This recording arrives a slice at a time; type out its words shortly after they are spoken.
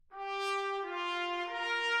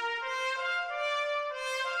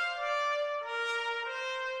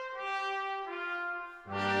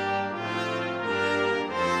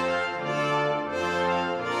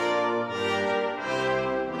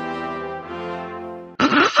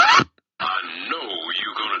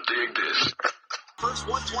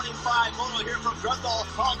here from Grundle.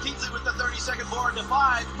 Paul Kingsley with the 30-second forward to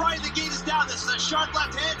 5. Brian, the gate is down. This is a sharp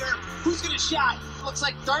left-hander. Who's going to shot? Looks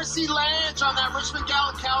like Darcy Lange on that Richmond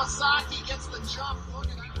Gallant Kawasaki gets the jump. Look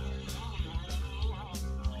at that.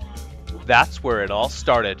 That's where it all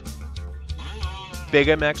started. Big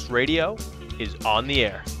MX Radio is on the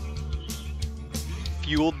air.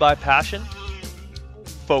 Fueled by passion,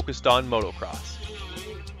 focused on motocross.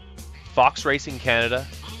 Fox Racing Canada,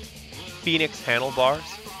 Phoenix Handlebars,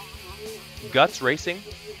 Guts Racing,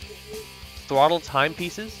 Throttle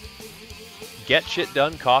Timepieces, Get Shit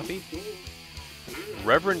Done Coffee,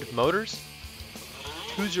 Reverend Motors,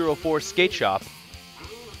 204 Skate Shop,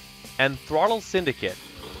 and Throttle Syndicate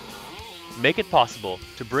make it possible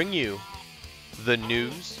to bring you the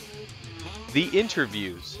news, the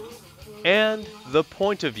interviews, and the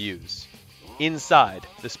point of views inside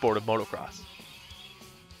the sport of motocross.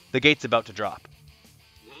 The gate's about to drop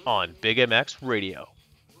on Big MX Radio.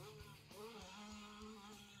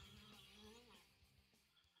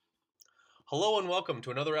 Hello and welcome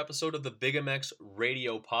to another episode of the Big MX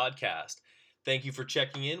Radio podcast. Thank you for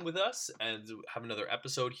checking in with us and have another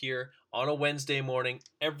episode here on a Wednesday morning.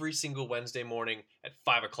 Every single Wednesday morning at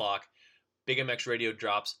 5 o'clock, Big MX Radio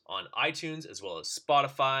drops on iTunes as well as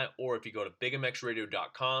Spotify, or if you go to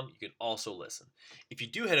bigmxradio.com, you can also listen. If you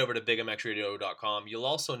do head over to bigmxradio.com, you'll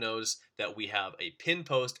also notice that we have a pin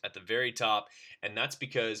post at the very top, and that's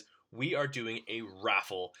because we are doing a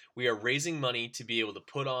raffle. We are raising money to be able to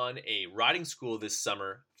put on a riding school this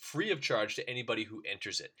summer, free of charge to anybody who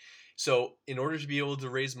enters it. So in order to be able to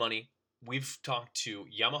raise money, we've talked to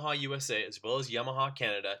Yamaha USA as well as Yamaha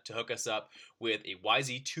Canada to hook us up with a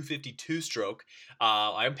YZ250 two-stroke.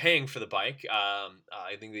 I am paying for the bike. I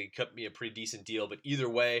think they cut me a pretty decent deal, but either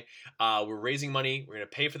way, we're raising money. We're going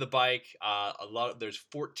to pay for the bike. There's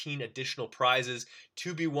 14 additional prizes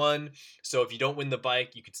to be won. So if you don't win the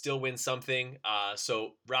bike, you could still win something.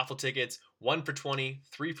 So raffle tickets, 1 for 20,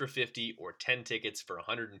 3 for 50, or 10 tickets for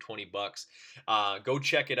 $120. Go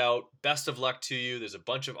check it out. Best of luck to you. There's a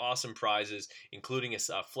bunch of awesome prizes, including a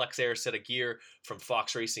Flex Air set of gear from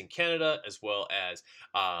Fox Racing Canada, as well as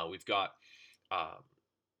we've got an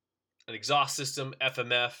exhaust system,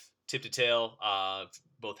 FMF, tip to tail,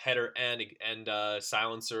 both header and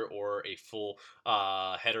silencer, or a full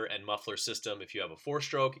header and muffler system. If you have a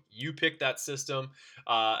 4-stroke, you pick that system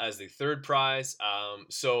as the third prize.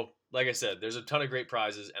 So like I said, there's a ton of great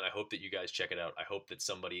prizes, and I hope that you guys check it out. I hope that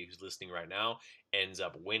somebody who's listening right now ends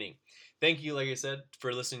up winning. Thank you, like I said,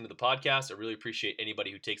 for listening to the podcast. I really appreciate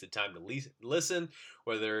anybody who takes the time to listen,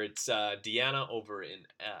 whether it's Deanna over in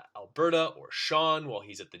Alberta, or Sean while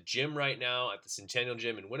he's at the gym right now at the Centennial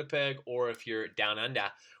Gym in Winnipeg, or if you're down under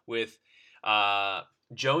with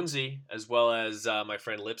Jonesy, as well as my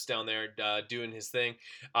friend Lips down there doing his thing.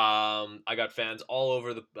 I got fans all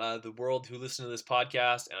over the world who listen to this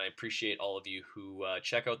podcast, and I appreciate all of you who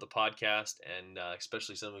check out the podcast, and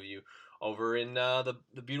especially some of you over in the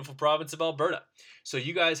beautiful province of Alberta. So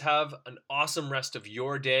you guys have an awesome rest of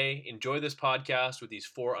your day. Enjoy this podcast with these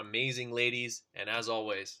 4 amazing ladies, and as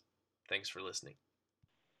always, thanks for listening.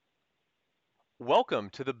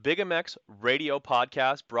 Welcome to the Big MX Radio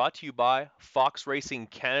podcast, brought to you by Fox Racing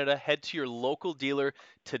Canada. Head to your local dealer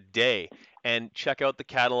today and check out the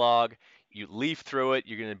catalog. You leaf through it,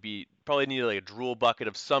 you're going to probably need like a drool bucket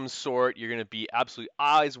of some sort. You're going to be absolutely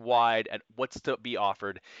eyes wide at what's to be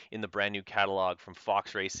offered in the brand new catalog from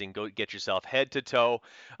Fox Racing. Go get yourself head to toe.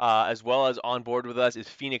 As well as on board with us is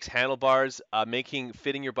Phoenix Handlebars, making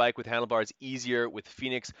fitting your bike with handlebars easier with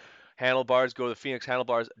Phoenix Handlebars. Go to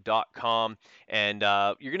phoenixhandlebars.com, and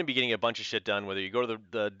you're going to be getting a bunch of shit done. Whether you go to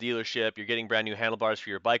the dealership, you're getting brand new handlebars for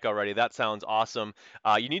your bike already. That sounds awesome.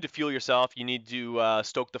 You need to fuel yourself. You need to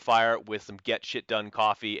stoke the fire with some Get Shit Done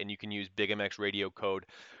coffee, and you can use Big MX Radio code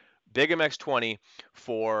BigMX20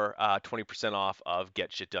 for 20% off of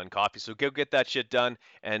Get Shit Done coffee. So go get that shit done.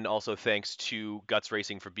 And also thanks to Guts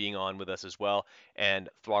Racing for being on with us as well, and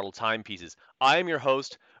Throttle Timepieces. I am your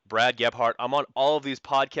host, Brad Gebhardt. I'm on all of these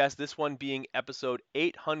podcasts, this one being episode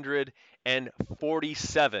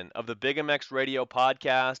 847 of the Big MX Radio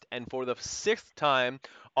podcast, and for the 6th time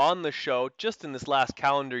on the show just in this last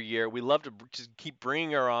calendar year. We love to just keep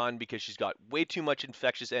bringing her on because she's got way too much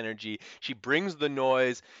infectious energy. She brings the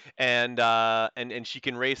noise, and she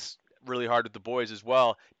can race really hard with the boys as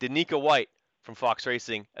well. Danica White from Fox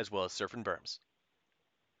Racing, as well as Surf and Berms.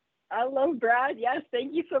 Hello, Brad. Yes,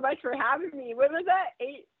 thank you so much for having me. What was that?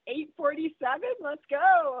 8:47? Let's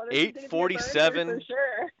go. 8:47 for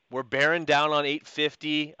sure. we're bearing down on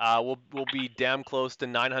 850. We'll be damn close to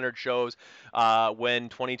 900 shows when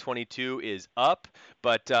 2022 is up.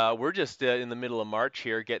 But we're just in the middle of March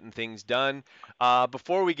here, getting things done.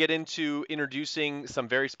 Before we get into introducing some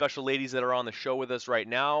very special ladies that are on the show with us right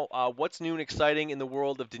now, what's new and exciting in the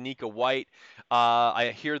world of Danica White?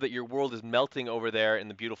 I hear that your world is melting over there in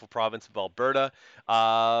the beautiful province of Alberta.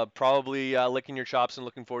 Probably licking your chops and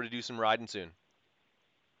looking forward to do some riding soon.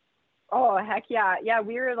 Oh, heck yeah. Yeah,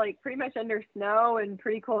 we were like pretty much under snow and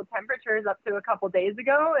pretty cold temperatures up to a couple days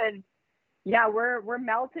ago. And yeah, we're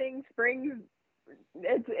melting. Spring,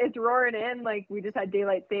 it's roaring in. Like we just had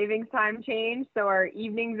daylight savings time change. So our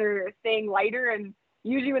evenings are staying lighter. And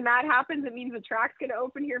usually when that happens, it means the track's going to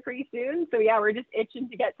open here pretty soon. So yeah, we're just itching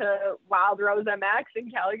to get to Wild Rose MX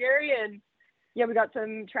in Calgary. And yeah, we got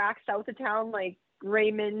some tracks south of town, like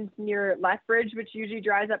Raymond near Lethbridge, which usually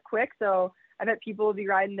dries up quick. So I bet people will be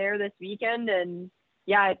riding there this weekend, and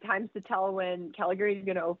yeah, time's to tell when Calgary is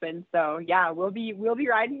going to open. So yeah, we'll be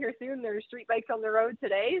riding here soon. There's street bikes on the road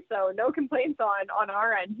today, so no complaints on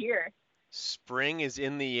our end here. Spring is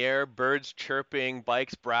in the air, birds chirping,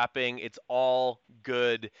 bikes brapping. It's all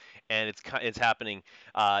good, and it's happening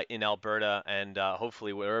in Alberta, and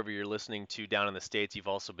hopefully wherever you're listening to down in the States, you've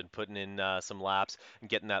also been putting in some laps and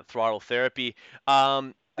getting that throttle therapy.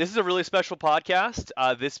 This is a really special podcast.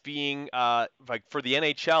 This being like for the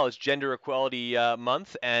NHL, it's Gender Equality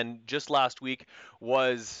Month, and just last week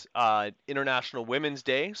was International Women's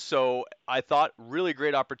Day. So I thought really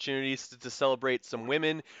great opportunities to celebrate some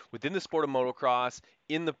women within the sport of motocross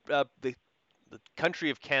in the country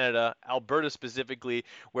of Canada, Alberta specifically,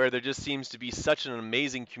 where there just seems to be such an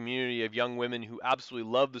amazing community of young women who absolutely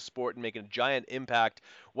love the sport and make a giant impact.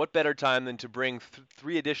 What better time than to bring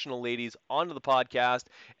three additional ladies onto the podcast?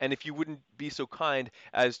 And if you wouldn't be so kind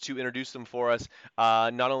as to introduce them for us,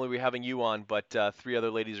 not only are we having you on, but three other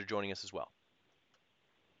ladies are joining us as well.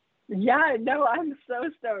 Yeah, no, I'm so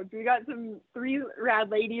stoked. We got three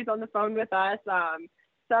rad ladies on the phone with us.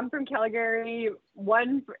 Some from Calgary,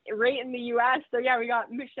 one right in the U.S. So yeah, we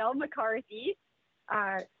got Michelle McCarthy.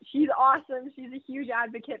 She's awesome. She's a huge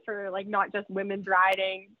advocate for like not just women's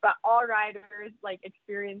riding, but all riders like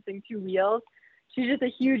experiencing two wheels. She's just a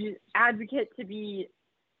huge advocate to be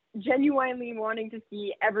genuinely wanting to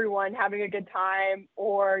see everyone having a good time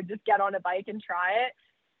or just get on a bike and try it.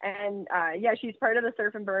 And yeah, she's part of the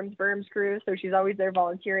Surf and Berms crew. So she's always there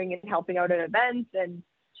volunteering and helping out at events, and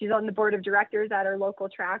she's on the board of directors at our local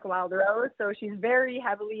track, Wild Rose. So she's very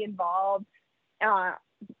heavily involved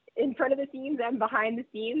in front of the scenes and behind the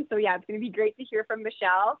scenes. So yeah, it's going to be great to hear from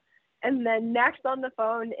Michelle. And then next on the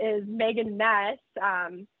phone is Megan Ness.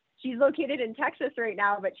 She's located in Texas right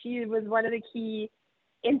now, but she was one of the key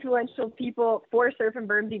influential people for Surf and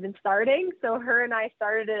Berms even starting. So her and I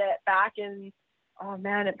started it back in, oh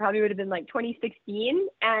man, it probably would have been like 2016.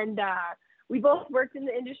 And we both worked in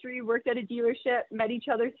the industry, worked at a dealership, met each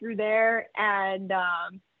other through there. And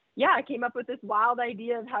yeah, I came up with this wild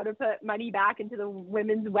idea of how to put money back into the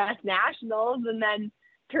Women's West Nationals, and then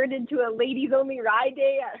turned into a ladies only ride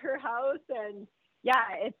day at her house. And yeah,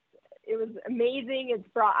 it was amazing. It's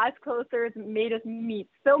brought us closer. It's made us meet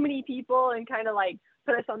so many people and kind of like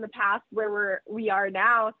put us on the path where we are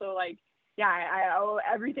now. So like, yeah, I owe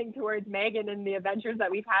everything towards Megan and the adventures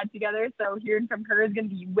that we've had together. So hearing from her is going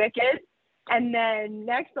to be wicked. And then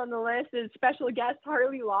next on the list is special guest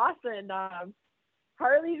Harley Lawson.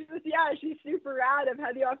 Harley's just, yeah, she's super rad. I've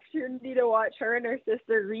had the opportunity to watch her and her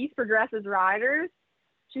sister Reese progress as riders.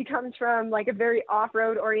 She comes from like a very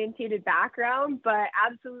off-road orientated background, but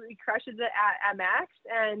absolutely crushes it at MX.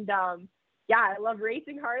 And yeah, I love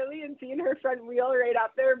racing Harley and seeing her front wheel right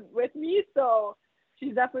up there with me. So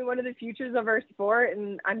she's definitely one of the futures of our sport,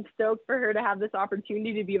 and I'm stoked for her to have this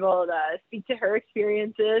opportunity to be able to speak to her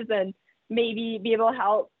experiences and maybe be able to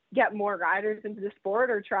help get more riders into the sport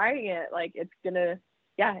or trying it. Like it's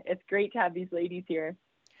great to have these ladies here.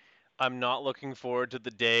 I'm not looking forward to the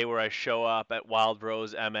day where I show up at Wild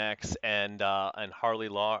Rose MX and Harley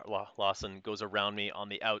Lawson goes around me on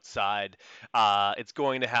the outside. It's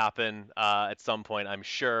going to happen at some point, I'm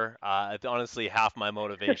sure. It's honestly half my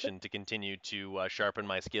motivation to continue to sharpen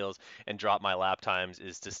my skills and drop my lap times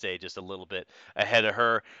is to stay just a little bit ahead of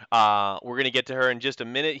her. We're gonna get to her in just a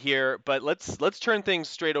minute here, but let's turn things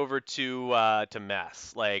straight over to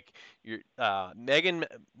Mess. Like Megan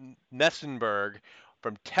Messenberg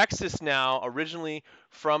from Texas now, originally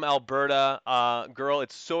from Alberta. Girl,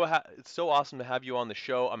 it's so awesome to have you on the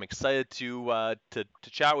show. I'm excited to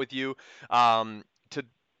chat with you, to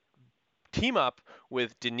team up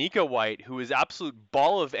with Danica White, who is absolute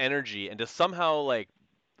ball of energy, and to somehow like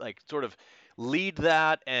sort of lead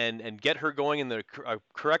that and get her going in the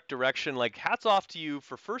correct direction. Like, hats off to you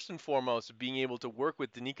for first and foremost being able to work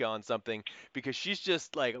with Danica on something, because she's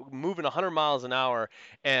just like moving 100 miles an hour.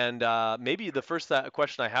 And maybe the first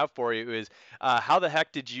question I have for you is, how the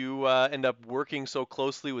heck did you end up working so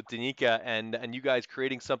closely with Danica and you guys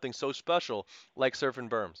creating something so special like Surf and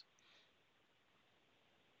Berms?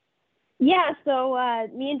 Yeah, so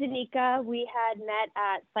me and Danica, we had met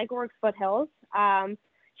at CycleWorks Foothills.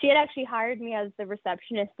 She had actually hired me as the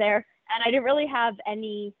receptionist there, and I didn't really have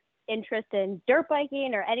any interest in dirt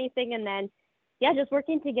biking or anything. And then, yeah, just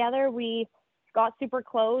working together, we got super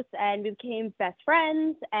close and we became best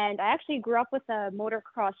friends. And I actually grew up with a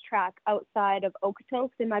motocross track outside of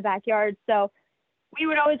Okotoks in my backyard. So we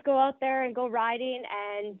would always go out there and go riding.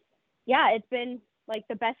 And yeah, it's been like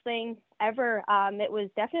the best thing ever. It was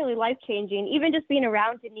definitely life-changing, even just being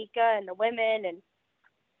around Danica and the women and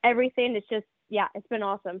everything. It's just, yeah, it's been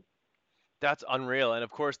awesome. That's unreal. And of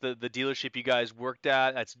course, the dealership you guys worked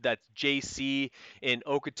at, that's JC in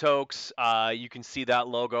Okotoks. You can see that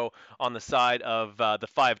logo on the side of the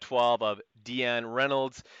 512 of Deanne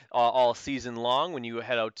Reynolds all season long when you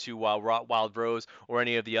head out to Wild Rose or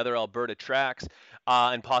any of the other Alberta tracks,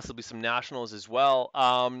 and possibly some nationals as well.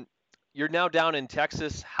 You're now down in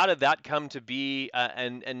Texas. How did that come to be,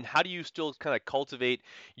 and how do you still kind of cultivate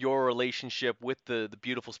your relationship with the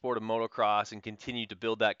beautiful sport of motocross and continue to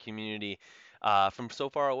build that community from so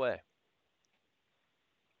far away?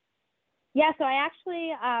 Yeah, so I actually,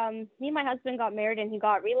 me and my husband got married and he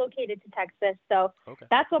got relocated to Texas. So Okay.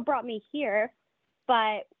 that's what brought me here.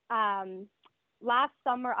 But last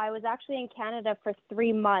summer, I was actually in Canada for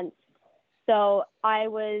 3 months. So I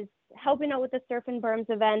was helping out with the Surf and Berms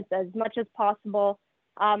events as much as possible.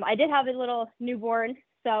 I did have a little newborn,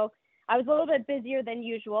 so I was a little bit busier than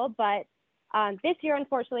usual. But this year,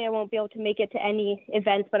 unfortunately, I won't be able to make it to any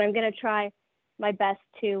events, but I'm going to try my best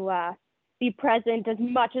to be present as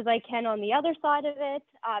much as I can on the other side of it,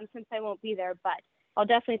 since I won't be there. But I'll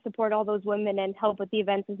definitely support all those women and help with the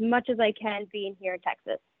events as much as I can being here in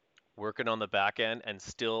Texas. Working on the back end and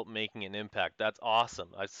still making an impact. That's awesome.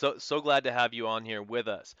 I'm so glad to have you on here with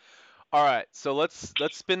us. All right, so let's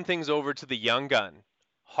spin things over to the young gun.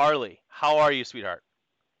 Harley, how are you, sweetheart?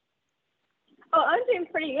 Oh, I'm doing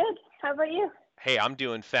pretty good. How about you? Hey, I'm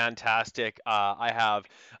doing fantastic. I have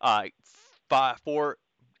four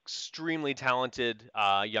extremely talented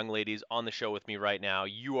young ladies on the show with me right now.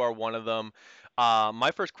 You are one of them.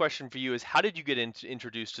 My first question for you is, how did you get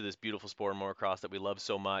introduced to this beautiful sport of motocross that we love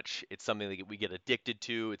so much? It's something that we get addicted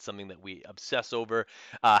to. It's something that we obsess over.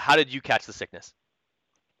 How did you catch the sickness?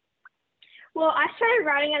 Well, I started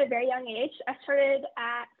riding at a very young age. I started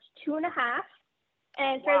at 2.5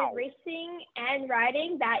 and started Wow. racing and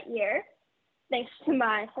riding that year. Thanks to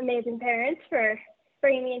my amazing parents for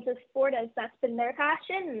bringing me into sport, as that's been their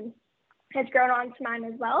passion and has grown on to mine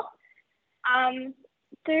as well.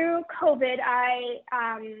 Through COVID, I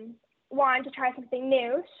wanted to try something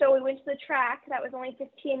new, so we went to the track that was only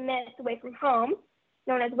 15 minutes away from home,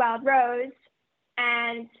 known as Wild Rose.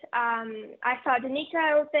 And I saw Danica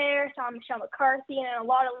out there, saw Michelle McCarthy, and a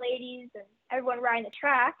lot of ladies and everyone riding the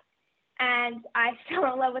track. And I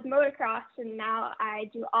fell in love with motocross, and now I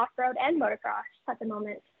do off-road and motocross at the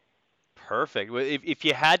moment. Perfect. Well, if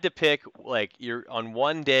you had to pick, like, you're on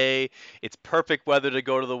one day, it's perfect weather to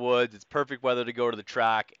go to the woods, it's perfect weather to go to the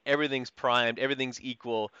track, everything's primed, everything's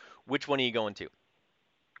equal, which one are you going to?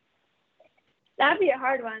 That'd be a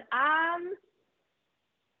hard one.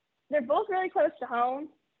 They're both really close to home.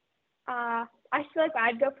 I feel like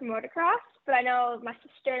I'd go for motocross, but I know my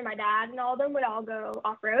sister and my dad and all of them would all go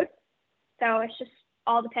off-road. So it's just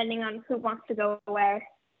all depending on who wants to go where.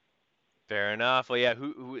 Fair enough. Well, yeah.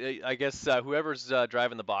 I guess whoever's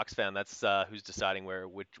driving the box fan, that's who's deciding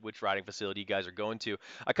which riding facility you guys are going to.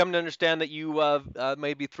 I come to understand that you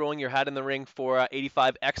may be throwing your hat in the ring for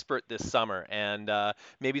 85 Expert this summer, and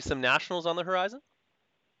maybe some nationals on the horizon.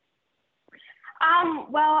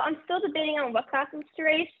 Well, I'm still debating on what classes to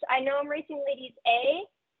race. I know I'm racing Ladies A.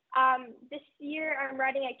 This year I'm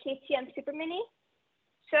riding a KTM Super Mini.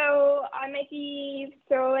 So I might be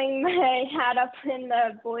throwing my hat up in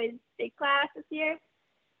the boys big class this year.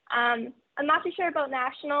 I'm not too sure about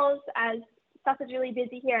nationals, as stuff is really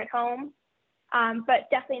busy here at home, but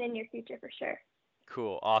definitely in the near future for sure.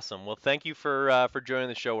 Cool, awesome. Well, thank you for joining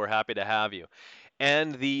the show. We're happy to have you.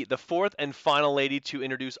 And the fourth and final lady to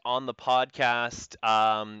introduce on the podcast,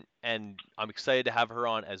 and I'm excited to have her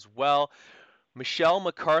on as well. Michelle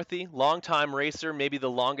McCarthy, longtime racer, maybe the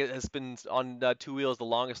longest, has been on two wheels the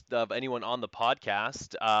longest of anyone on the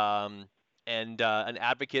podcast. and an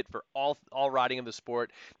advocate for all riding of the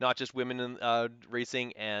sport, not just women in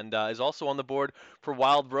racing, and is also on the board for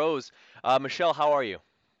Wild Rose. Michelle, how are you?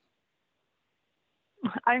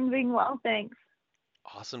 I'm doing well, thanks.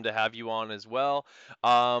 Awesome to have you on as well.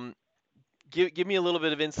 Um, give me a little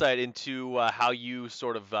bit of insight into how you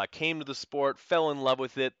sort of came to the sport, fell in love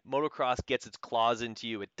with it. Motocross gets its claws into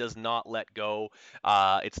you; it does not let go.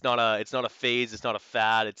 It's not a phase, it's not a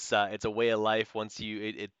fad. It's a way of life. Once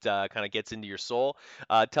it kind of gets into your soul.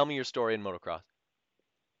 Tell me your story in motocross.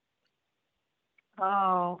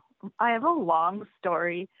 Oh, I have a long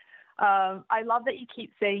story. I love that you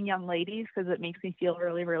keep saying young ladies because it makes me feel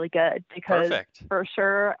really, really good. Because Perfect. for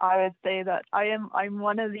sure, I would say that I'm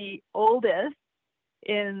one of the oldest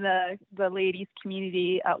in the ladies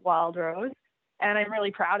community at Wild Rose, and I'm really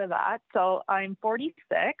proud of that. So I'm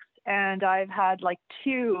 46, and I've had like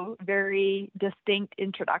two very distinct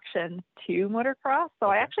introductions to motocross. So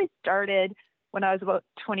I actually started when I was about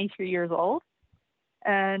 23 years old.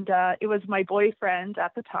 And it was my boyfriend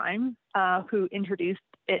at the time who introduced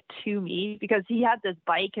it to me because he had this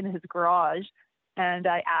bike in his garage. And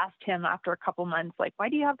I asked him after a couple months, like, why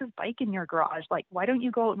do you have this bike in your garage? Like, why don't you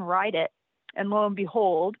go out and ride it? And lo and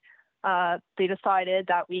behold, they decided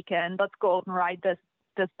that weekend, let's go out and ride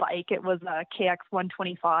this bike. It was a KX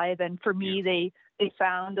 125. And for me, they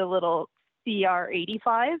found a little CR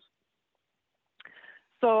 85.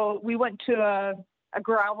 So we went to a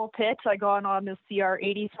gravel pit. I got on the CR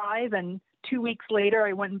 85, and 2 weeks later,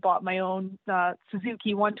 I went and bought my own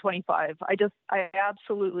Suzuki 125. I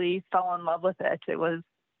absolutely fell in love with it. It was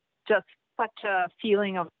just such a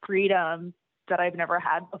feeling of freedom that I've never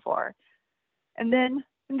had before. And then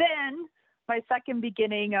my second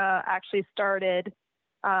beginning actually started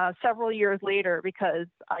several years later because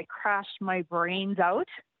I crashed my brains out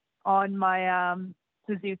on my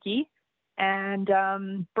Suzuki and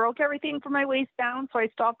broke everything from my waist down. So I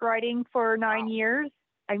stopped riding for 9 years.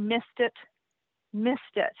 I missed it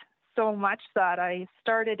so much that I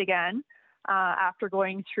started again after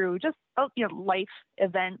going through just life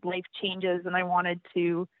changes, and I wanted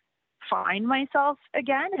to find myself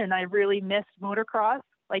again. And I really missed motocross,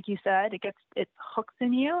 like you said. It hooks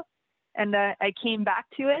in you, and I came back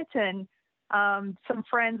to it. And some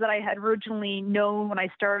friends that I had originally known when I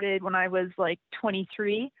started when I was like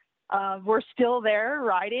 23. We're still there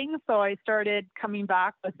riding, so I started coming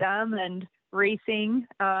back with them and racing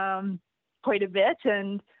quite a bit,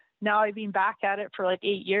 and now I've been back at it for like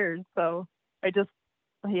 8 years. So there's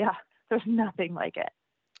nothing like it.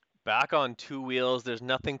 Back on two wheels, there's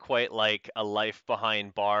nothing quite like a life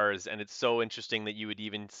behind bars, and it's so interesting that you would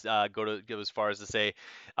even go as far as to say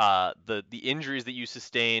the injuries that you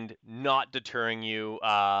sustained not deterring you,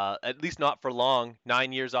 at least not for long.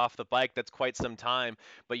 9 years off the bike, that's quite some time,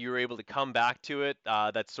 but you were able to come back to it.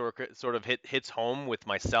 That sort of hits home with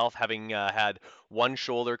myself, having had one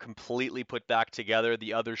shoulder completely put back together.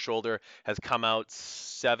 The other shoulder has come out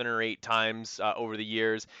 7 or 8 times over the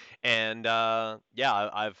years, and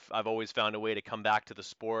I've always found a way to come back to the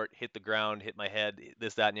sport, hit the ground, hit my head,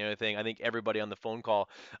 this, that, and the other thing. I think everybody on the phone call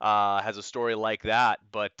has a story like that,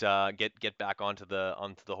 but get back onto the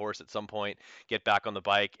horse at some point, get back on the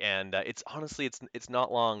bike, and it's honestly it's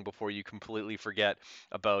not long before you completely forget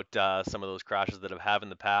about some of those crashes that have happened in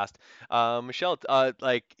the past. Michelle,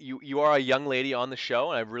 like you are a young lady on the show,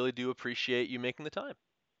 and I really do appreciate you making the time.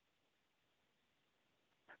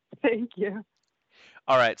 Thank you.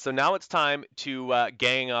 All right, so now it's time to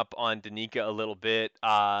gang up on Danica a little bit.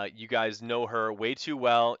 You guys know her way too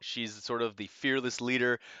well. She's sort of the fearless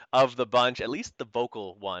leader of the bunch, at least the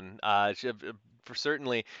vocal one. For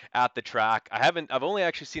certainly at the track. I've only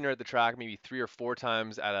actually seen her at the track maybe 3 or 4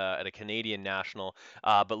 times at a Canadian national,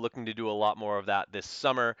 but looking to do a lot more of that this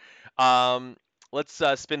summer. Let's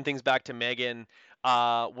spin things back to Megan.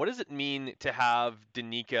 What does it mean to have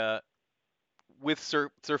Danica with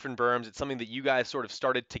Surf and Berms? It's something that you guys sort of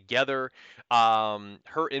started together.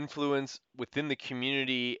 Her influence within the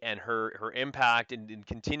community and her impact in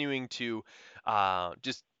continuing to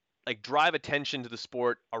just like drive attention to the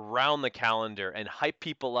sport around the calendar and hype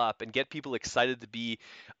people up and get people excited to be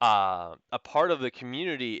a part of the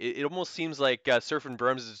community. It almost seems like Surf and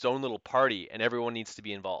Berms is its own little party, and everyone needs to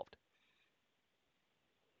be involved.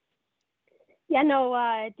 Yeah, no,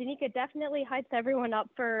 Danica definitely hypes everyone up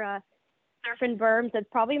for Surf and Berms. It's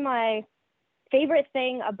probably my favorite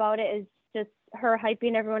thing about it is just her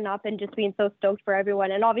hyping everyone up and just being so stoked for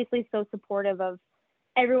everyone, and obviously so supportive of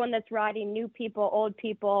everyone that's riding, new people, old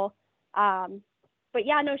people. But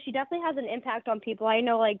yeah, no, she definitely has an impact on people. I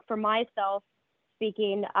know, like for myself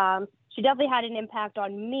speaking, she definitely had an impact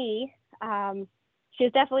on me.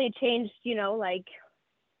 She's definitely changed, like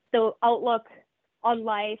the outlook on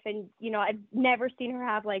life. And, you know, I've never seen her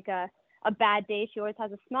have like a bad day. She always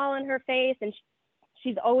has a smile on her face, and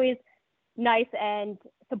she's always nice and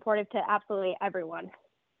supportive to absolutely everyone.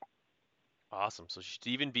 Awesome. So she'd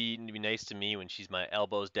even be nice to me when she's my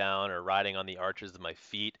elbows down or riding on the arches of my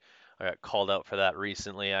feet. I got called out for that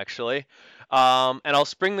recently, actually. And I'll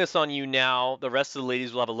spring this on you now. The rest of the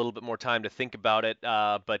ladies will have a little bit more time to think about it.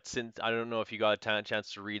 But since I don't know if you got a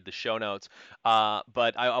chance to read the show notes,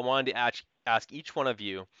 but I wanted to ask each one of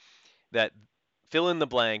you that fill in the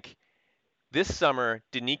blank. This summer,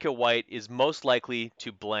 Danica White is most likely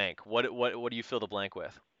to blank. What do you fill the blank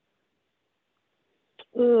with?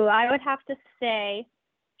 Ooh, I would have to say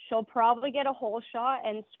she'll probably get a hole shot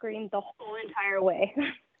and scream the whole entire way.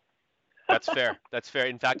 That's fair. That's fair.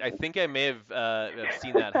 In fact, I think I may have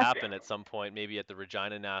seen that happen at some point, maybe at the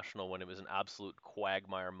Regina National when it was an absolute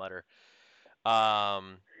quagmire mutter.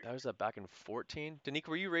 That was back in 14. Danica,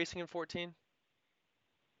 were you racing in 14?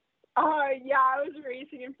 Yeah, I was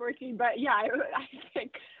racing in 14, but yeah,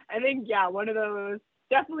 I think yeah, one of those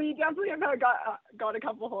definitely I've got a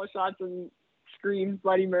couple hole shots and screams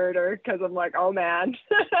bloody murder because I'm like, oh man.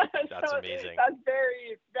 That's so amazing.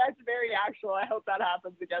 That's very actual. I hope that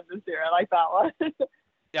happens again this year. I like that one.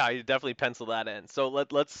 Yeah, you definitely pencil that in. So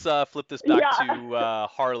let's flip this back to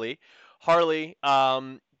Harley. Harley,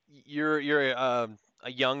 you're a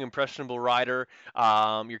young impressionable rider.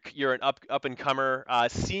 You're an up and comer.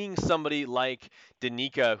 Seeing somebody like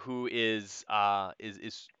Danica, who is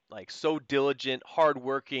like so diligent,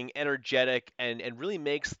 hardworking, energetic, and really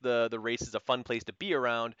makes the races a fun place to be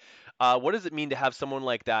around. What does it mean to have someone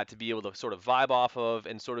like that to be able to sort of vibe off of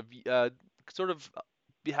and sort of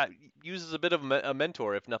use as a bit of a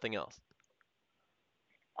mentor, if nothing else?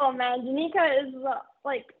 Oh man, Danica is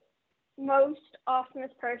like most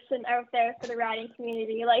awesomest person out there for the riding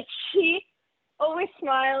community. Like, she always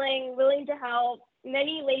smiling, willing to help.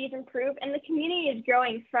 Many ladies improve, and the community is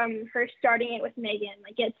growing from her starting it with Megan.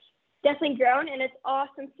 Like, it's definitely grown, and it's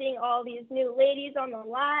awesome seeing all these new ladies on the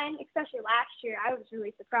line, especially last year. I was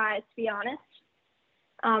really surprised, to be honest.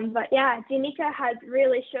 But yeah, Danica has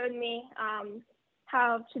really showed me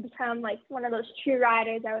how to become like one of those true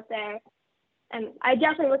riders out there. And I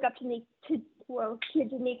definitely look up to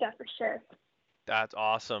Danica for sure. That's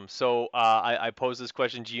awesome. So I pose this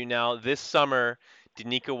question to you now. This summer,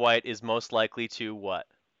 Danica White is most likely to what?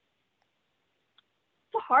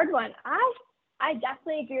 It's a hard one. I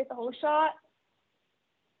definitely agree with the whole shot,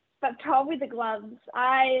 but probably the gloves.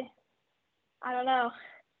 I don't know.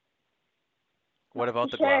 What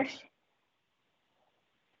about the gloves?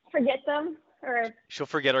 Forget them, or she'll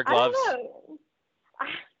forget her gloves. I don't know.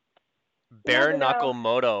 Bare knuckle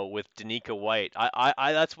moto with Danica White.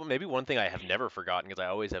 I that's maybe one thing I have never forgotten because I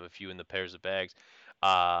always have a few in the pairs of bags.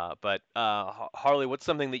 But Harley, what's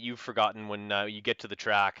something that you've forgotten when you get to the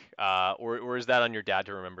track, or is that on your dad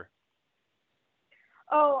to remember?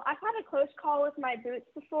 Oh, I've had a close call with my boots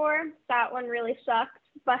before. That one really sucked.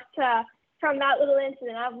 But from that little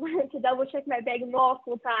incident, I've learned to double check my bag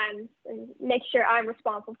multiple times and make sure I'm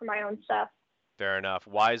responsible for my own stuff. Fair enough.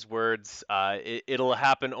 Wise words. It'll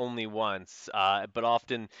happen only once, but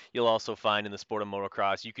often you'll also find in the sport of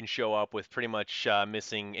motocross, you can show up with pretty much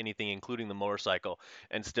missing anything, including the motorcycle,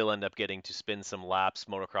 and still end up getting to spin some laps.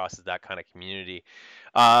 Motocross is that kind of community.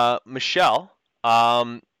 Michelle,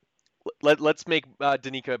 let's make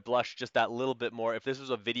Danica blush just that little bit more. If this was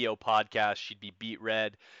a video podcast, she'd be beat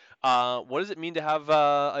red. What does it mean to have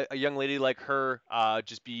a young lady like her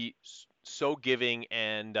just be so giving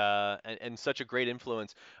and such a great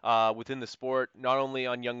influence within the sport, not only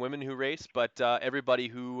on young women who race, but everybody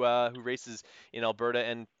who races in Alberta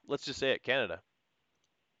and, let's just say it, Canada?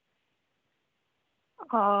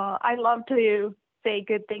 I love to say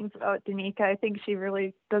good things about Danica. I think she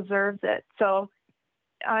really deserves it. So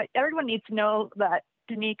everyone needs to know that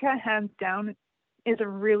Danica, hands down, is a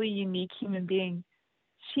really unique human being.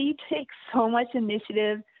 She takes so much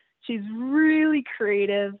initiative. She's really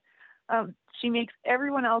creative. She makes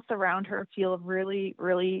everyone else around her feel really,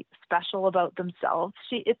 really special about themselves.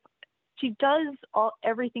 She does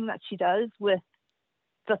everything that she does with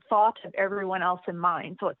the thought of everyone else in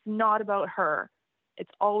mind. So it's not about her.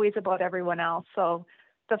 It's always about everyone else. So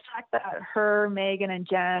the fact that her, Megan, and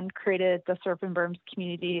Jen created the Surf and Berms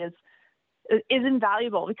community is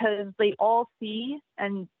invaluable because they all see,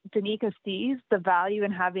 and Danica sees, the value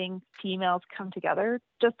in having females come together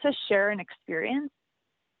just to share an experience.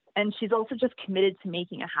 And she's also just committed to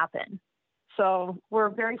making it happen. So we're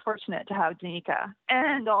very fortunate to have Danica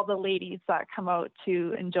and all the ladies that come out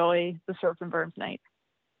to enjoy the Surf and Berms night.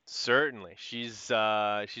 Certainly, she's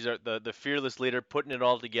the fearless leader, putting it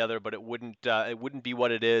all together. But it wouldn't be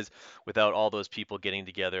what it is without all those people getting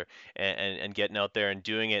together and getting out there and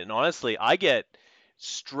doing it. And honestly, I get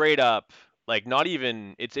straight up like not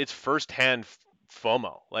even it's firsthand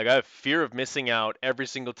FOMO. Like I have fear of missing out every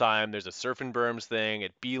single time there's a Surf and Berms thing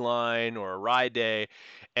at Beeline or a ride day,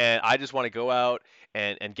 and I just want to go out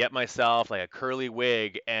and get myself like a curly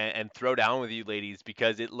wig and throw down with you ladies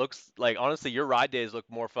because it looks like honestly your ride days look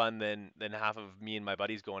more fun than half of me and my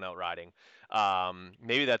buddies going out riding.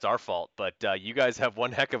 Maybe that's our fault, but you guys have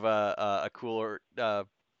one heck of a cooler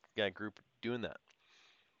yeah, group doing that.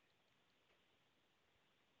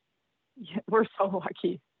 Yeah, we're so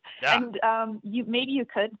lucky. Yeah, And maybe you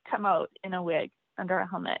could come out in a wig under a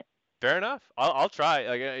helmet. fair enough. I'll try.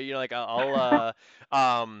 Like you know, like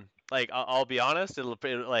like I'll be honest. It'll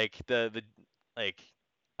like the like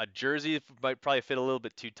a jersey might probably fit a little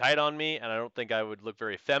bit too tight on me, and I don't think I would look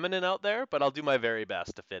very feminine out there. But I'll do my very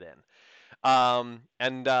best to fit in.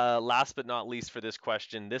 And last but not least for this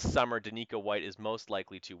question, this summer Danica White is most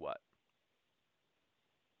likely to what?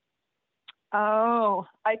 Oh,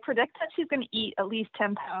 I predict that she's going to eat at least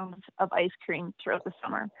 10 pounds of ice cream throughout the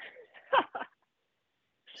summer.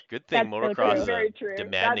 It's a good thing That's so motocross true. is Very a true.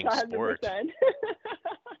 demanding That's sport. 100%.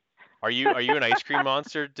 Are you an ice cream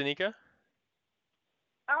monster, Danica?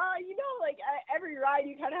 You know, like every ride,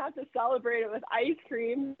 you kind of have to celebrate it with ice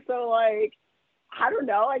cream. So, like, I don't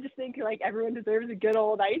know. I just think like everyone deserves a good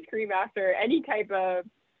old ice cream after any type of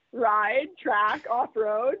ride, track, off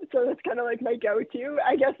road. So that's kind of like my go-to.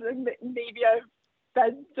 I guess maybe I've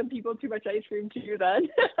fed some people too much ice cream too. Then.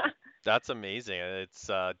 That's amazing. It's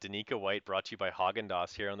Danica White brought to you by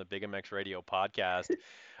Haagen-Dazs here on the Big MX Radio podcast.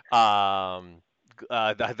 Um,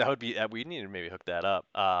 that would be we need to maybe hook that up.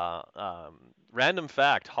 Random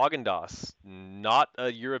fact: Haagen-Dazs, not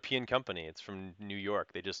a European company. It's from New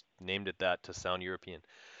York. They just named it that to sound European.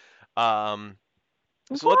 Um,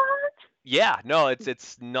 so What? yeah, no,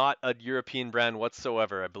 it's not a European brand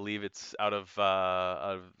whatsoever. I believe it's out of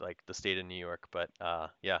like the state of New York. But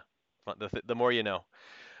yeah, the more you know.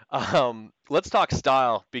 Let's talk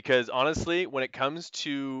style because honestly, when it comes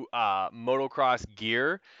to motocross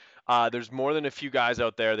gear, there's more than a few guys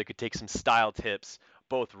out there that could take some style tips,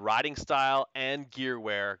 both riding style and gear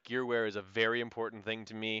wear. Gear wear is a very important thing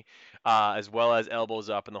to me, as well as elbows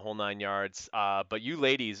up and the whole 9 yards. But you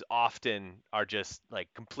ladies often are just like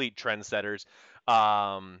complete trendsetters.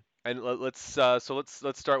 And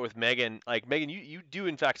let's start with Megan. Like Megan, you do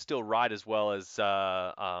in fact still ride as well as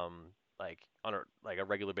like on a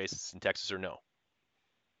regular basis in Texas or no?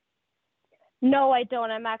 No, I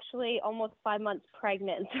don't. I'm actually almost 5 months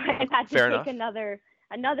pregnant, so I've had to Fair take enough.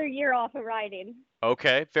 another year off of riding.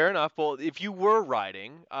 Okay, fair enough. Well, if you were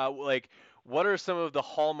riding, like what are some of the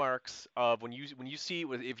hallmarks of when you see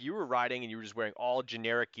if you were riding and you were just wearing all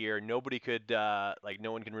generic gear, nobody could like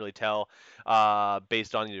no one can really tell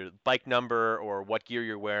based on your bike number or what gear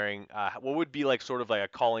you're wearing. What would be like sort of like a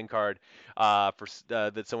calling card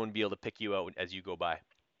that someone would be able to pick you out as you go by?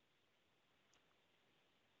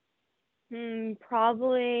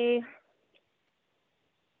 Probably.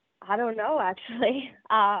 I don't know actually.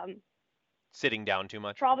 Sitting down too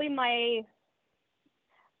much? Probably my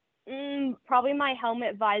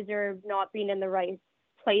helmet visor not being in the right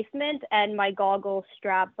placement, and my goggle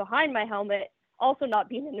strap behind my helmet also not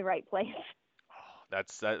being in the right place.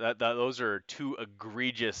 Those are two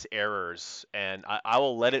egregious errors, and I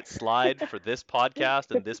will let it slide for this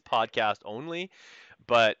podcast and this podcast only.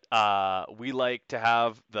 But we like to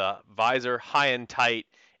have the visor high and tight,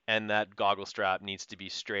 and that goggle strap needs to be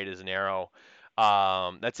straight as an arrow.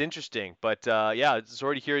 That's interesting, but yeah,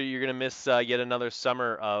 sorry to hear you're gonna miss yet another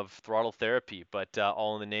summer of throttle therapy, but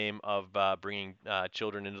all in the name of bringing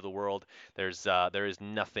children into the world. There is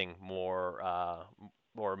nothing more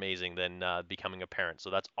amazing than becoming a parent, so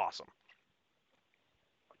that's awesome.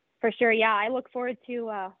 For sure, yeah. I look forward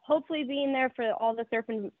to hopefully being there for all the Surf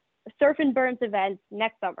and Burns events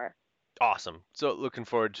next summer. Awesome. So looking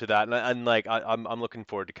forward to that, and like I'm looking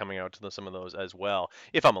forward to coming out to some of those as well,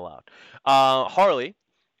 if I'm allowed. Harley,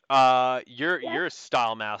 you're a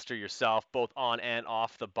style master yourself, both on and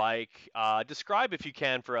off the bike. Describe, if you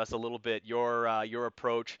can, for us a little bit your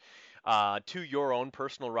approach to your own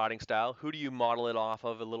personal riding style. Who do you model it off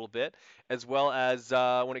of a little bit, as well as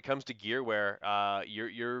when it comes to gear wear,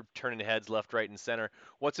 you're turning heads left, right, and center.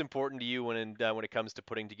 What's important to you when it comes to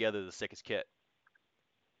putting together the sickest kit?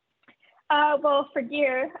 Well, for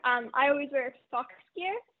gear, I always wear Fox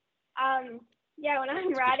gear. Yeah, when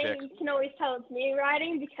I'm riding, you can always tell it's me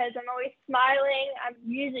riding because I'm always smiling. I'm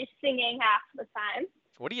usually singing half the time.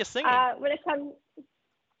 What are you singing? When it comes,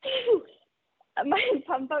 my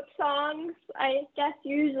pump up songs, I guess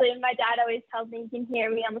usually my dad always tells me you can hear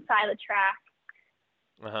me on the side of the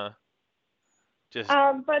track. Just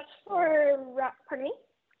But for pardon me?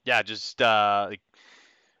 yeah, just like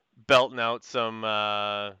belting out some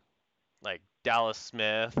like Dallas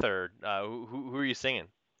Smith or who are you singing?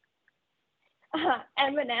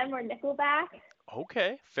 Eminem or Nickelback.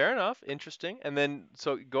 Okay, fair enough, interesting. And then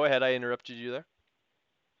so go ahead, I interrupted you there.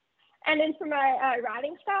 And then for my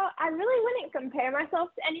riding style, I really wouldn't compare myself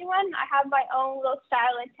to anyone. I have my own little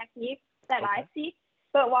style and technique that I see.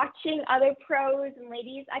 But watching other pros and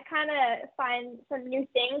ladies, I kind of find some new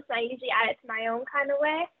things, and I usually add it to my own kind of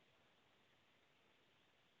way.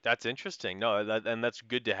 That's interesting. No, and that's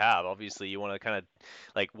good to have. Obviously, you want to kind of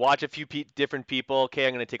like watch a few different people. Okay,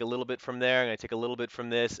 I'm going to take a little bit from there. I'm going to take a little bit from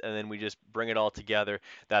this, and then we just bring it all together.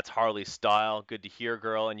 That's Harley's style. Good to hear,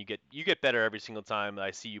 girl. And you get better every single time I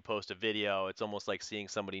see you post a video. It's almost like seeing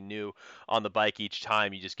somebody new on the bike each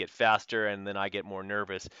time. You just get faster, and then I get more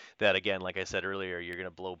nervous that again, like I said earlier, you're going to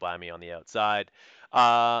blow by me on the outside.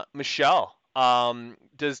 Michelle.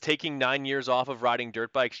 Does taking 9 years off of riding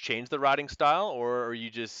dirt bikes change the riding style, or are you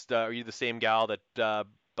just are you the same gal that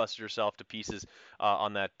busted herself to pieces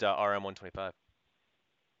on that RM 125?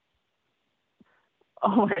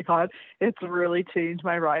 Oh my God, it's really changed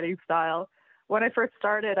my riding style. When I first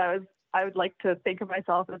started, I would like to think of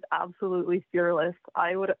myself as absolutely fearless.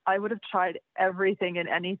 I would have tried everything and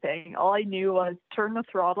anything. All I knew was turn the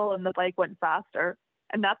throttle and the bike went faster,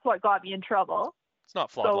 and that's what got me in trouble. It's not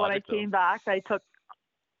flawed logic, when I came back, I took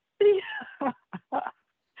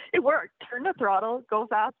it worked. Turn the throttle, go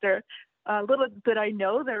faster. Little did I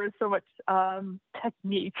know there was so much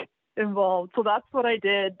technique involved. So that's what I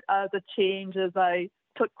did as a change. Is I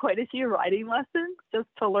took quite a few riding lessons just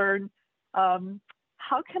to learn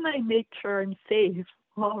how can I make sure I'm safe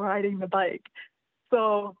while riding the bike.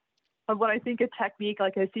 So when I think of technique,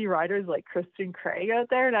 like I see riders like Christian Craig out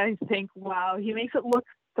there, and I think, wow, he makes it look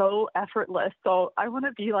so effortless. So I want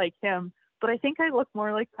to be like him. But I think I look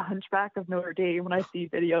more like the Hunchback of Notre Dame when I see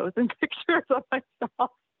videos and pictures of myself.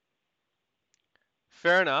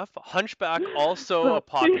 Fair enough. Hunchback, also a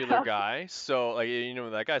popular guy. So, like,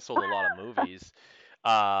 that guy sold a lot of movies.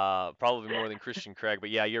 Probably more than Christian Craig. But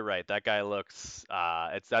yeah, you're right. That guy looks.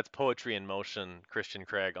 That's poetry in motion. Christian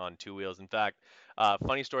Craig on two wheels. In fact,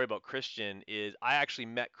 funny story about Christian is I actually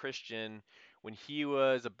met Christian when he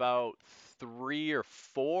was about 3 or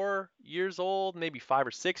 4 years old, maybe 5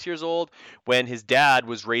 or 6 years old, when his dad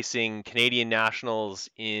was racing Canadian Nationals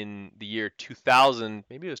in the year 2000,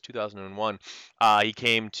 maybe it was 2001. He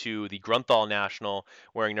came to the Grunthal National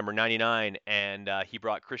wearing number 99, and he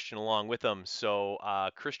brought Christian along with him. So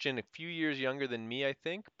Christian, a few years younger than me, I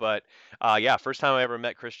think, but yeah, first time I ever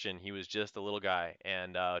met Christian, he was just a little guy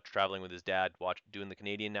and traveling with his dad, doing the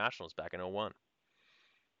Canadian Nationals back in 01.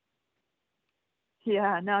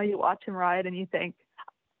 Yeah, now you watch him ride and you think,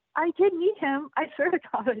 I did meet him. I swear to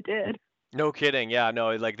God I did. No kidding. Yeah,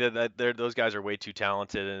 no, like those guys are way too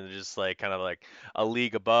talented and they're just like kind of like a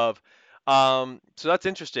league above. So that's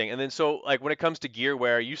interesting. And then so like when it comes to gear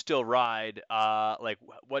wear, you still ride. Like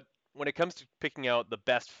what when it comes to picking out the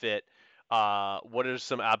best fit, what are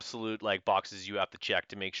some absolute like boxes you have to check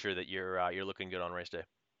to make sure that you're looking good on race day?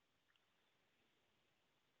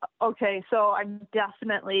 Okay, so I'm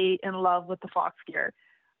definitely in love with the Fox gear.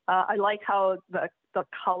 I like how the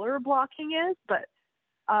color blocking is, but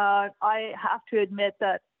I have to admit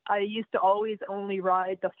that I used to always only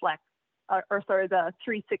ride the Flex, the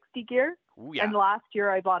 360 gear. Ooh, yeah. And last year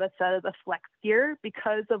I bought a set of the Flex gear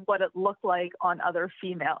because of what it looked like on other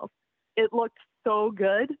females. It looked so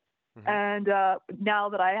good. Mm-hmm. And now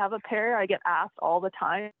that I have a pair, I get asked all the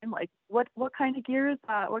time, like, what kind of gear is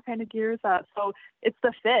that? What kind of gear is that? So it's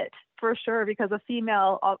the fit for sure, because a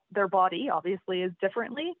female, their body obviously is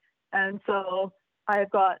differently. And so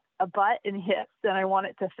I've got a butt and hips and I want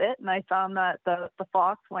it to fit. And I found that the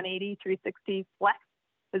Fox 180 360 Flex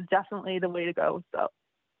is definitely the way to go. So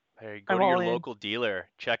hey, go to your local dealer,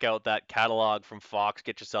 check out that catalog from Fox,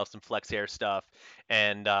 get yourself some Flex Air stuff,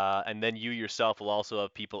 and then you yourself will also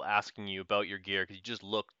have people asking you about your gear because you just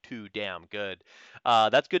look too damn good.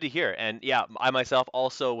 That's good to hear. And yeah, I myself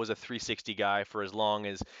also was a 360 guy for as long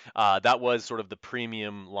as that was sort of the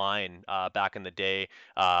premium line back in the day.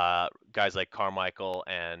 Guys like Carmichael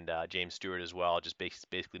and James Stewart as well, just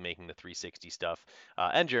basically making the 360 stuff,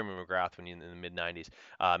 and Jeremy McGrath when in the mid 90s,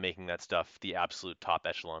 making that stuff the absolute top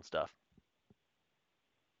echelon stuff.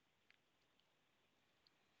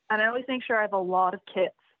 And I always make sure I have a lot of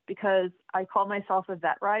kits because I call myself a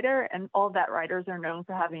vet rider, and all vet riders are known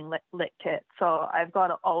for having lit kits. So I've got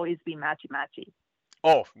to always be matchy-matchy.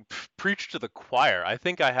 Oh, preach to the choir. I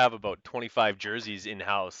think I have about 25 jerseys in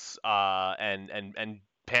house, and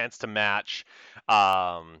pants to match.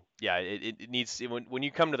 Yeah, it needs when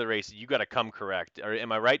you come to the race, you got to come correct.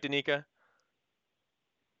 Am I right, Danica?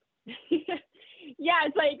 Yeah,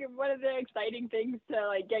 it's like one of the exciting things to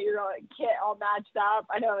like get your kit all matched up.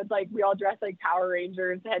 I know it's like we all dress like Power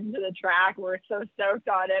Rangers heading to the track. We're so stoked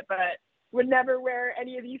on it, but would never wear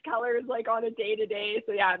any of these colors like on a day to day.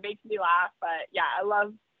 So yeah, it makes me laugh. But yeah, I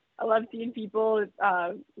love seeing people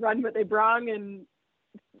run what they brung and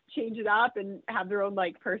change it up and have their own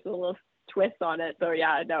like personal little twist on it. So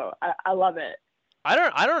yeah, no, I love it. I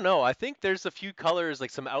don't know. I think there's a few colors,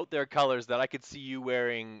 like some out there colors that I could see you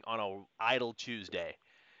wearing on a idle Tuesday.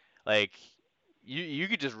 Like you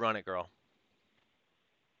could just run it, girl.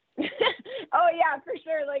 Oh yeah, for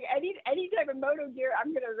sure. Like any type of moto gear,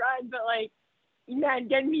 I'm gonna run. But like, man,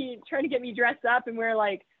 trying to get me dressed up and wear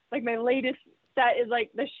like my latest set is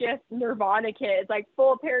like the Shift Nirvana kit. It's like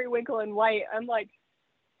full periwinkle and white. I'm like,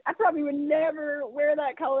 I probably would never wear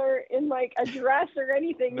that color in like a dress or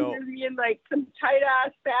anything. No. Here's me in like some tight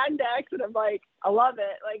ass spandex, and I'm like, I love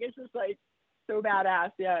it. Like it's just like so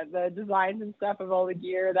badass. Yeah, the designs and stuff of all the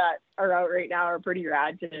gear that are out right now are pretty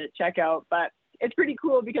rad to check out. But it's pretty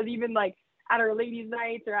cool because even like at our ladies'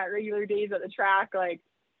 nights or at regular days at the track, like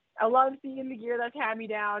I love seeing the gear that's hand me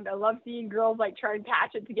down. I love seeing girls like try and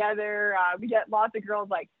patch it together. We get lots of girls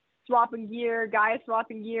like swapping gear, guys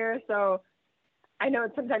swapping gear. So I know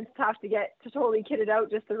it's sometimes tough to get to totally kitted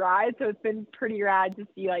out just to ride. So it's been pretty rad to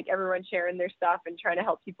see like everyone sharing their stuff and trying to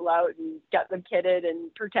help people out and get them kitted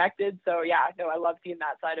and protected. So yeah, no, I love seeing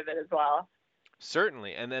that side of it as well.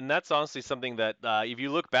 Certainly, and that's honestly something that if you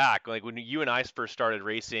look back, like when you and I first started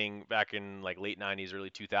racing back in like late '90s, early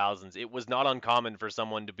 2000s, it was not uncommon for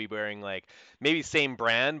someone to be wearing like maybe same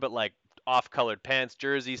brand, but like off-colored pants,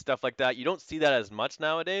 jerseys, stuff like that. You don't see that as much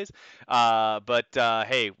nowadays. But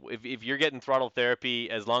hey, if you're getting throttle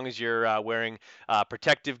therapy, as long as you're wearing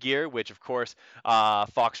protective gear, which of course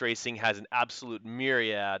Fox Racing has an absolute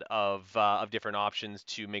myriad of different options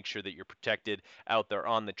to make sure that you're protected out there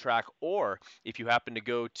on the track, or if you happen to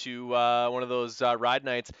go to one of those ride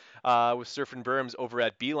nights with Surf and Berms over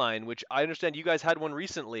at Beeline, which I understand you guys had one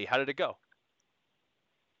recently. How did it go?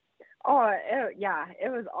 Oh, yeah, it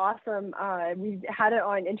was awesome. We had it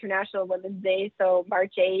on International Women's Day, so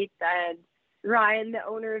March 8th, and Ryan, the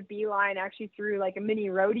owner of Beeline, actually threw like a mini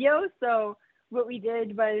rodeo. So what we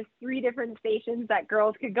did was 3 different stations that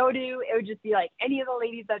girls could go to. It would just be like any of the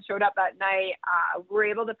ladies that showed up that night were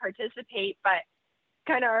able to participate, but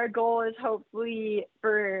kind of our goal is hopefully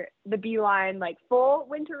for the Beeline like full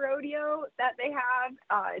winter rodeo that they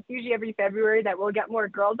have. It's usually every February that we'll get more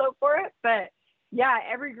girls out for it, but yeah,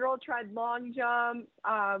 every girl tried long jump.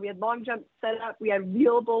 We had long jump set up. We had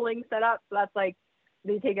wheel bowling set up. So that's like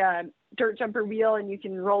they take a dirt jumper wheel and you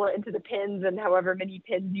can roll it into the pins, and however many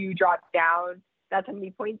pins you drop down, that's how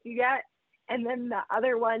many points you get. And then the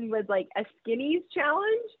other one was like a skinnies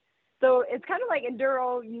challenge. So it's kind of like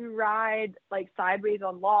enduro. You ride like sideways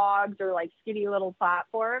on logs or like skinny little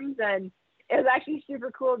platforms, and it was actually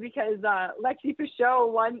super cool because Lexi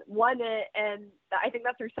Pichot won it, and I think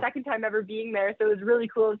that's her second time ever being there. So it was really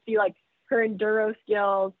cool to see like her enduro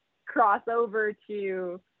skills cross over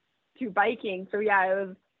to biking. So yeah, it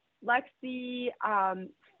was Lexi,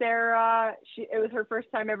 Sarah. It was her first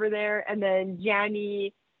time ever there, and then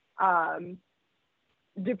Janny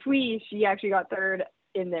Dupuis. She actually got third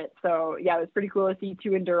in it. So yeah, it was pretty cool to see 2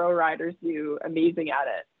 enduro riders do amazing at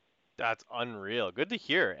it. That's unreal. Good to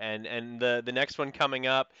hear. And the next one coming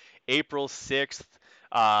up, April 6th.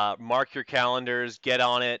 Mark your calendars, get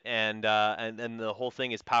on it, and the whole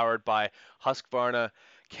thing is powered by Husqvarna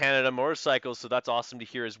Canada Motorcycles. So that's awesome to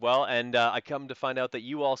hear as well. And I come to find out that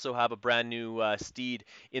you also have a brand new steed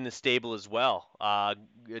in the stable as well,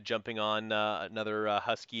 jumping on another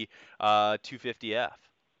Husky 250F.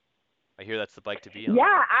 I hear that's the bike to be on.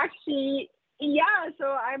 Yeah, actually, yeah. So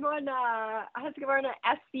I'm on Husqvarna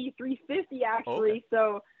SC350 actually. Okay.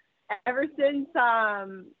 So ever since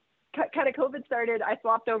kind of COVID started, I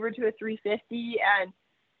swapped over to a 350, and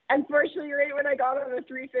unfortunately, right when I got on the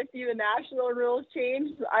 350, the national rules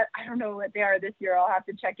changed. I don't know what they are this year. I'll have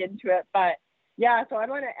to check into it, but yeah. So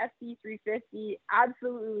I'm on an SC350.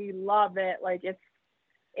 Absolutely love it. Like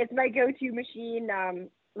it's my go-to machine.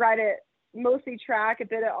 Ride it mostly track, a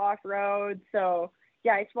bit of off-road. So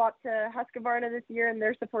yeah, I swapped to Husqvarna this year, and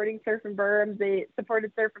they're supporting Surf and Berms. They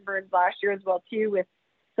supported Surf and Berms last year as well too, with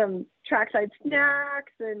some trackside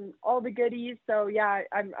snacks and all the goodies. So yeah,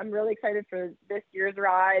 I'm really excited for this year's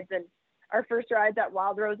rides, and our first ride's at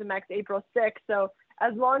Wild Rose MX April 6th. So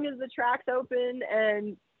as long as the track's open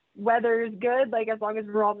and weather's good, like as long as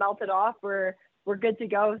we're all melted off, we're good to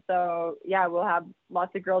go. So yeah, we'll have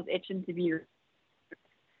lots of girls itching to be.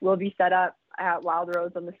 We'll be set up at Wild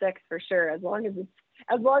Rose on the 6th for sure, as long as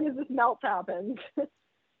this melt happens.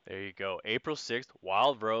 There you go. April 6th,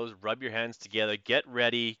 Wild Rose. Rub your hands together. Get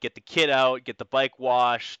ready. Get the kit out. Get the bike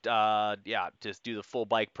washed. Yeah, just do the full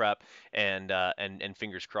bike prep, and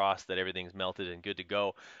fingers crossed that everything's melted and good to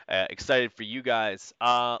go. Excited for you guys.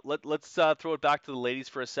 Let's throw it back to the ladies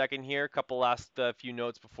for a second here. A couple last few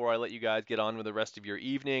notes before I let you guys get on with the rest of your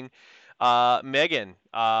evening. Megan,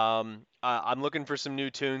 I'm looking for some new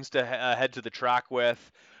tunes to head to the track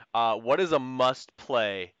with. What is a must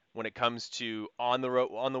play when it comes to on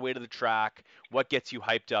the way to the track? What gets you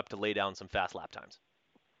hyped up to lay down some fast lap times?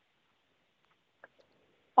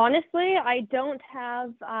 Honestly, I don't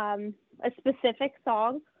have a specific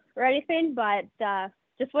song or anything, but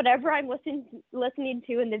just whatever I'm listening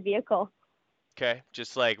to in the vehicle. Okay,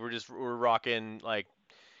 just like we're rocking like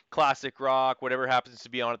classic rock, whatever happens to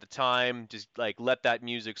be on at the time. Just like let that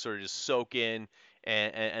music sort of just soak in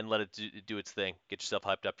and let it do its thing. Get yourself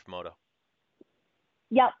hyped up for moto.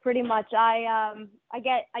 Yeah, pretty much. I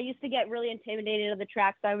used to get really intimidated on the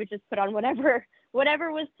track, so I would just put on whatever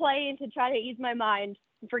was playing to try to ease my mind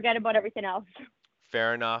and forget about everything else.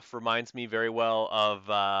 Fair enough. Reminds me very well of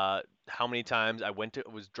how many times I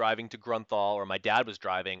was driving to Grunthal, or my dad was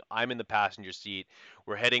driving. I'm in the passenger seat.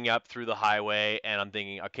 We're heading up through the highway, and I'm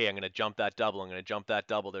thinking, okay, I'm going to jump that double. I'm going to jump that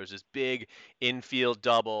double. There's this big infield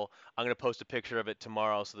double. I'm going to post a picture of it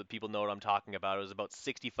tomorrow so that people know what I'm talking about. It was about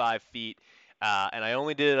 65 feet. And I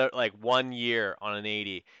only did it like 1 year on an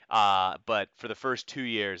 80. But for the first 2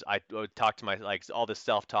 years, I would talk to all this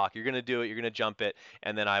self-talk. You're gonna do it. You're gonna jump it,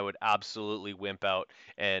 and then I would absolutely wimp out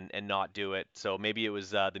and not do it. So maybe it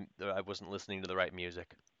was I wasn't listening to the right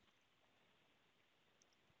music.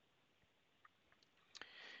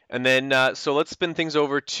 And then, so let's spin things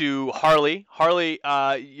over to Harley. Harley,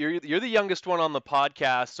 you're the youngest one on the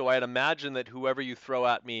podcast, so I'd imagine that whoever you throw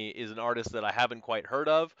at me is an artist that I haven't quite heard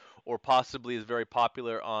of, or possibly is very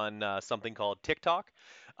popular on something called TikTok.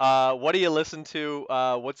 What do you listen to?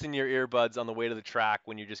 What's in your earbuds on the way to the track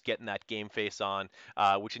when you're just getting that game face on,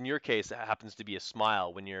 which in your case happens to be a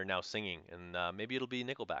smile when you're now singing, and maybe it'll be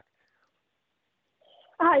Nickelback.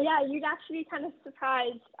 Yeah, you'd actually be kind of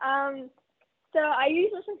surprised. So I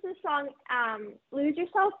usually listen to the song Lose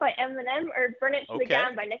Yourself by Eminem or Burn It to the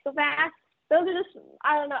Ground by Nickelback. Those are just,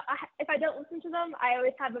 I don't know, if I don't listen to them, I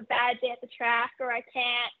always have a bad day at the track, or I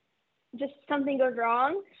can't, just something goes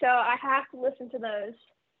wrong. So I have to listen to those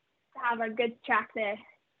to have a good track day.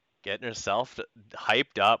 Getting herself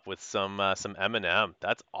hyped up with some Eminem.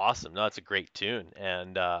 That's awesome. No, that's a great tune.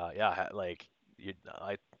 And yeah, like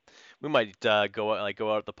we might go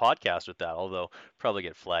out the podcast with that, although probably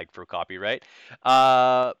get flagged for copyright.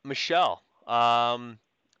 Michelle,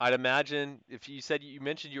 I'd imagine if you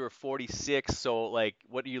mentioned you were 46, so like,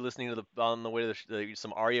 what are you listening to on the way to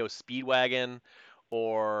some REO Speedwagon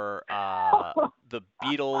or the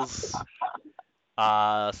Beatles,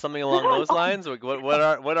 something along those lines?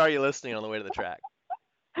 What are you listening on the way to the track?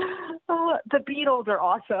 The Beatles are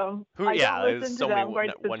awesome. I don't listen to them right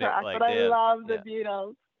to the track, but I love the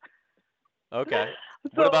Beatles. Okay.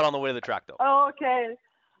 What about on the way to the track, though? Oh, okay.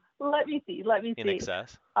 Let me see. In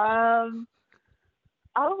Excess? In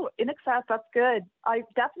Excess, that's good. I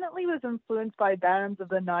definitely was influenced by bands of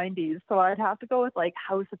the 90s, so I'd have to go with like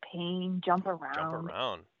House of Pain, Jump Around.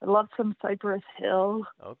 I love some Cypress Hill.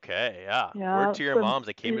 Okay, yeah. Word to your moms.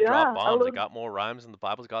 They came to drop bombs. They got more rhymes than the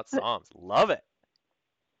Bible's got psalms. Love it.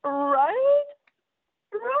 Right?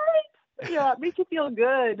 Yeah, it makes you feel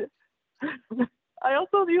good. I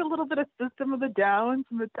also do a little bit of System of a Down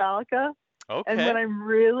from Metallica. Okay. And when I'm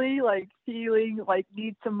really like feeling like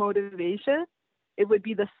need some motivation, it would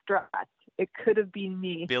be The Struts. It could have been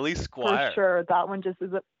me. Billy Squier. For sure. That one just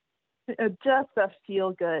is just a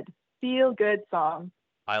feel good song.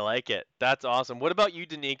 I like it. That's awesome. What about you,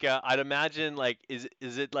 Danica? I'd imagine like is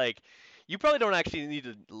it like you probably don't actually need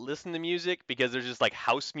to listen to music because there's just like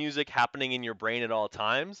house music happening in your brain at all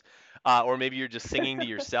times, or maybe you're just singing to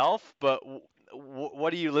yourself. But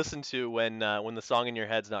what do you listen to when the song in your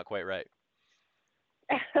head's not quite right?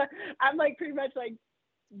 I'm like pretty much like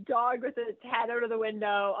dog with its head out of the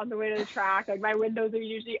window on the way to the track. Like my windows are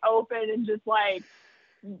usually open and just like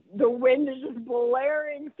the wind is just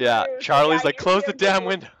blaring through. Yeah, Charlie's like close the damn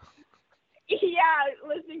window. Yeah,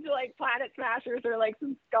 listening to like Planet Smashers or like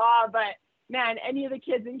some ska, but man, any of the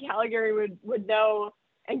kids in Calgary would know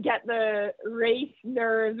and get the race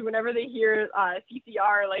nerves whenever they hear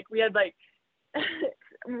CCR. Like we had like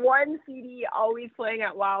one CD always playing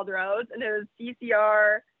at Wild Rose, and it was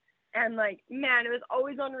CCR, And like, man, it was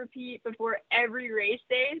always on repeat before every race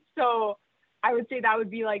day. So I would say that would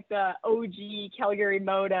be like the OG Calgary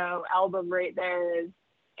Moto album right there. Is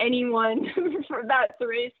anyone from that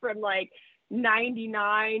race from like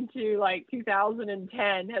 99 to like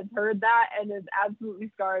 2010 has heard that and is absolutely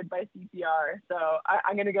scarred by CPR. So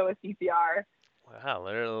I'm going to go with CPR. Wow,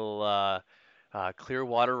 little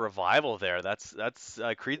Clearwater Revival there. That's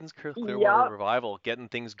Creedence Clearwater Yep. Revival getting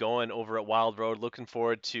things going over at Wild Road. Looking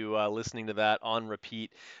forward to listening to that on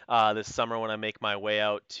repeat this summer when I make my way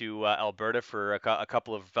out to Alberta for a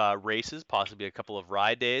couple of races, possibly a couple of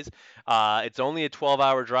ride days. It's only a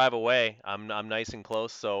 12-hour drive away. I'm nice and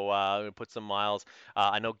close, so I'm gonna put some miles.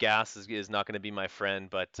 I know gas is not going to be my friend,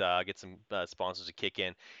 but get some sponsors to kick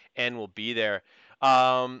in, and we'll be there.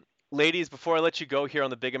 Um, Ladies, before I let you go here on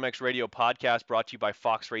the Big MX Radio podcast brought to you by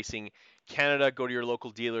Fox Racing Canada, go to your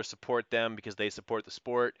local dealer, support them because they support the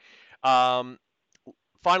sport. Um,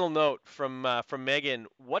 Final note from Megan,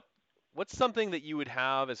 what's something that you would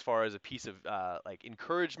have as far as a piece of like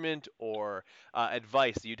encouragement or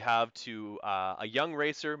advice that you'd have to a young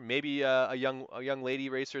racer, maybe a young lady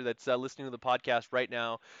racer that's listening to the podcast right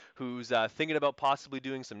now, who's thinking about possibly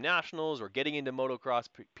doing some nationals or getting into motocross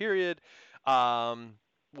period.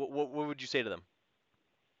 What would you say to them?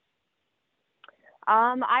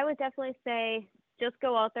 I would definitely say just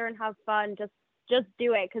go out there and have fun. Just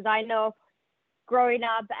do it, because I know growing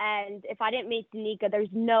up, and if I didn't meet Danica, there's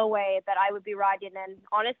no way that I would be riding. And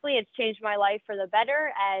honestly, it's changed my life for the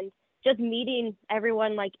better. And just meeting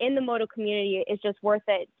everyone like in the moto community is just worth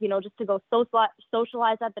it. You know, just to go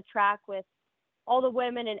socialize at the track with all the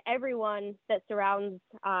women and everyone that surrounds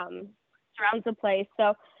the place.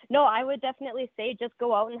 So no, I would definitely say just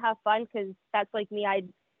go out and have fun, because that's like me.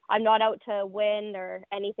 I'm not out to win or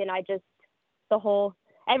anything.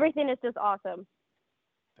 Everything is just awesome.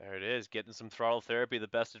 There it is, getting some throttle therapy. The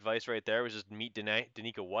best advice right there was just meet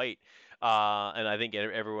Danica White, and I think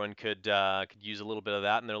everyone could use a little bit of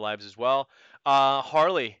that in their lives as well.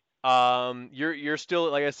 Harley, you're still,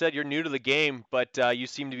 like I said, you're new to the game, but you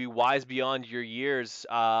seem to be wise beyond your years.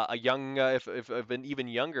 A young, if an even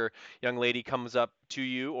younger young lady comes up to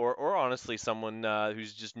you, or honestly someone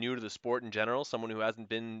who's just new to the sport in general, someone who hasn't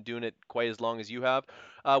been doing it quite as long as you have,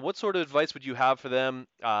 what sort of advice would you have for them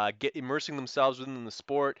get immersing themselves within the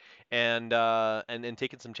sport and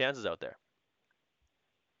taking some chances out there?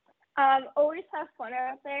 Always have fun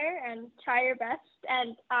out there and try your best.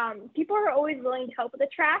 And people are always willing to help with the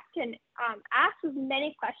track and ask as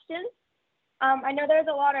many questions. I know there's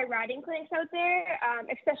a lot of riding clinics out there,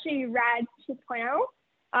 especially Rad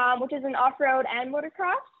 2.0, which is an off-road and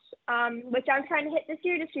motocross, which I'm trying to hit this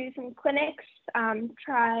year, just do some clinics,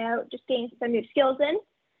 try out just getting some new skills in.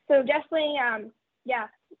 So definitely,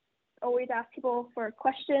 always ask people for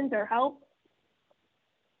questions or help.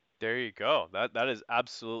 There you go. That is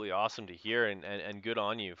absolutely awesome to hear, and good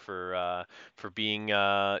on you for being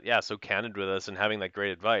so candid with us and having that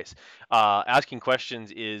great advice. Asking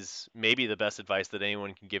questions is maybe the best advice that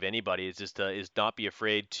anyone can give anybody. Is just is not be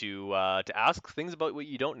afraid to ask things about what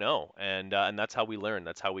you don't know, and that's how we learn.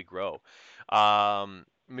 That's how we grow.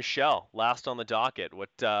 Michelle, last on the docket. What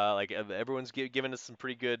everyone's given us some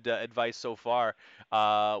pretty good advice so far.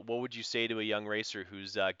 What would you say to a young racer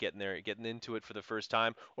who's getting into it for the first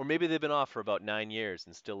time, or maybe they've been off for about 9 years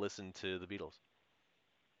and still listen to the Beatles?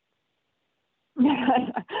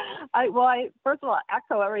 I first of all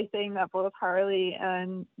echo everything that both Harley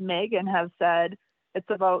and Megan have said. It's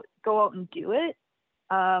about go out and do it.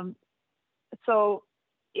 So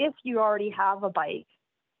if you already have a bike,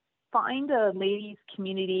 find a ladies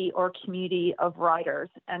community or community of riders,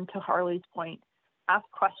 and to Harley's point, ask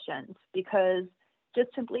questions, because just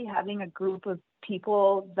simply having a group of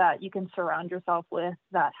people that you can surround yourself with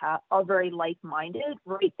that are very like-minded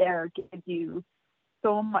right there gives you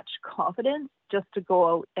so much confidence just to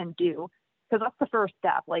go out and do, because that's the first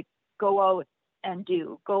step. Like, go out and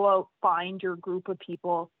do, go out, find your group of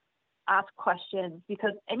people, ask questions,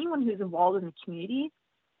 because anyone who's involved in the community,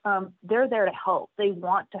 they're there to help. They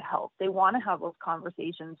want to help. They want to have those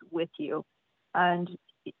conversations with you. And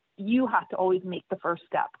you have to always make the first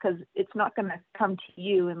step, because it's not going to come to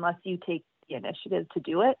you unless you take the initiative to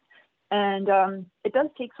do it. And it does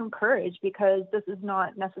take some courage, because this is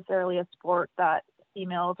not necessarily a sport that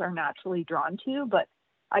females are naturally drawn to. But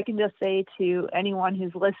I can just say to anyone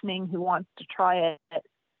who's listening who wants to try it,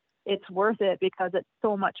 it's worth it, because it's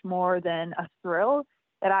so much more than a thrill.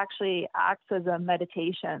 It actually acts as a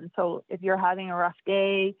meditation. So if you're having a rough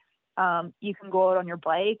day, you can go out on your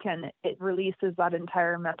bike and it releases that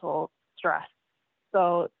entire mental stress.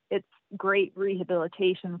 So it's great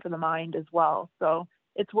rehabilitation for the mind as well. So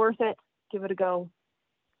it's worth it. Give it a go.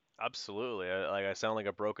 Absolutely. I sound like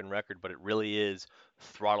a broken record, but it really is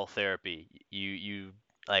throttle therapy. You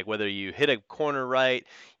like whether you hit a corner right,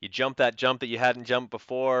 you jump that jump that you hadn't jumped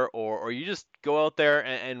before, or you just go out there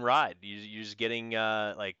and ride. You're just getting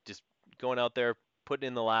like just going out there, putting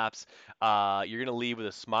in the laps. You're gonna leave with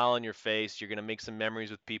a smile on your face. You're gonna make some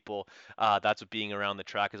memories with people. That's what being around the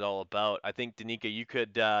track is all about. I think Danica, you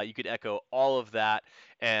could echo all of that.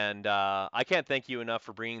 And I can't thank you enough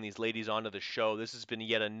for bringing these ladies onto the show. This has been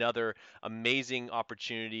yet another amazing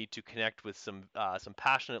opportunity to connect with some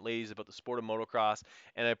passionate ladies about the sport of motocross,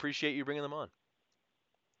 and I appreciate you bringing them on.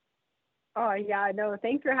 Oh yeah, no,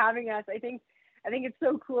 thanks for having us. I think it's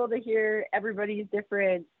so cool to hear everybody's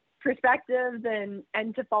different perspectives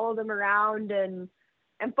and to follow them around and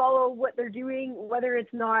follow what they're doing, whether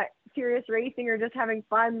it's not serious racing or just having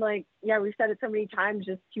fun. Like, yeah, we've said it so many times,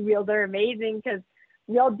 just two wheels are amazing because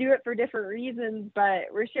we all do it for different reasons, but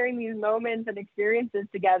we're sharing these moments and experiences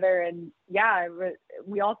together. And yeah,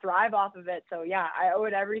 we all thrive off of it. So yeah, I owe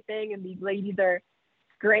it everything. And these ladies are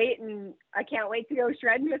great. And I can't wait to go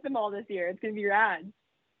shredding with them all this year. It's going to be rad.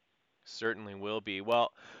 Certainly will be.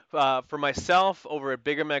 Well, for myself over at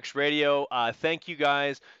Big MX Radio, thank you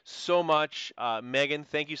guys so much. Megan,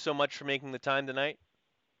 thank you so much for making the time tonight.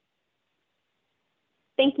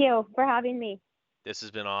 Thank you for having me. This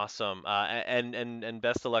has been awesome, and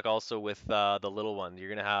best of luck also with the little one. You're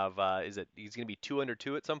gonna have he's gonna be 2 under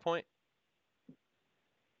 2 at some point?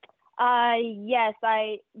 Yes,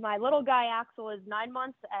 my little guy Axel is 9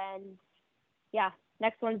 months, and yeah,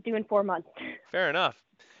 next one's due in 4 months. Fair enough.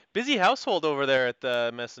 Busy household over there at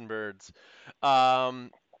the Messenbirds.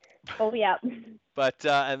 Um, Oh yeah. but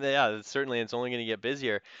and yeah, certainly it's only going to get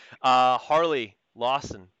busier. Harley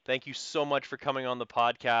Lawson, thank you so much for coming on the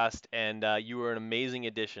podcast, and you were an amazing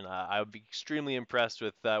addition. I would be extremely impressed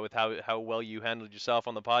with how well you handled yourself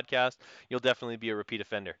on the podcast. You'll definitely be a repeat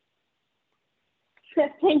offender.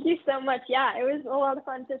 Thank you so much. Yeah, it was a lot of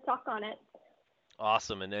fun to talk on it.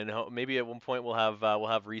 Awesome, and maybe at one point we'll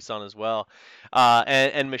have Reese on as well,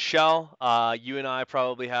 and Michelle, you and I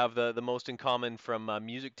probably have the most in common from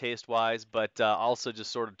music taste wise, but also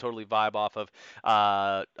just sort of totally vibe off of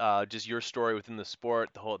just your story within the sport,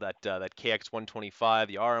 the whole that KX 125,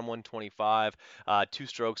 the RM 125, two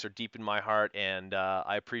strokes are deep in my heart, and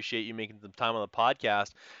I appreciate you making some time on the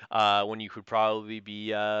podcast when you could probably be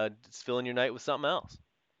just filling your night with something else.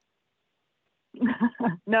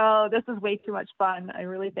 No, this is way too much fun. I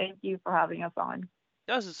really thank you for having us on.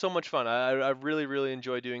 This is so much fun. I really, really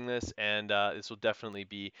enjoy doing this, and this will definitely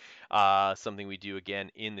be something we do again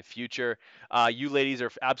in the future. You ladies are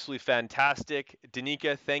absolutely fantastic.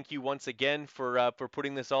 Danica, thank you once again for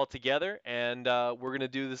putting this all together, and we're gonna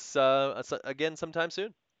do this again sometime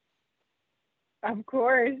soon. Of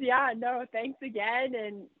course. Yeah, no, thanks again.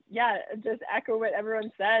 And yeah, just echo what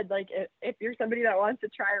everyone said. Like, if you're somebody that wants to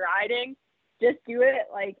try riding, just do it.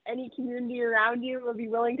 Like, any community around you will be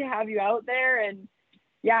willing to have you out there. And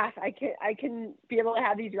yeah, I can be able to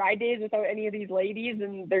have these ride days without any of these ladies,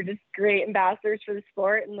 and they're just great ambassadors for the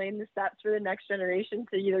sport and laying the steps for the next generation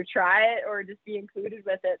to either try it or just be included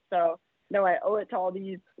with it. So no, I owe it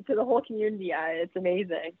to the whole community. It's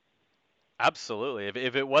amazing. Absolutely.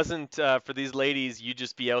 If it wasn't for these ladies, you'd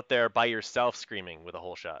just be out there by yourself screaming with a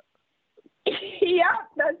whole shot. Yeah,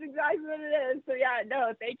 that's exactly what it is. So yeah,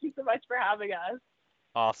 no, thank you so much for having us.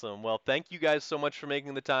 Awesome. Well, thank you guys so much for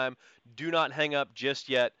making the time. Do not hang up just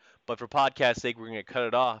yet, but for podcast sake, we're going to cut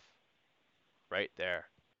it off right there.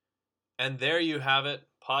 And there you have it.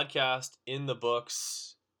 Podcast in the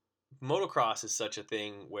books. Motocross is such a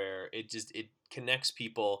thing where it connects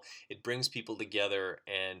people, it brings people together,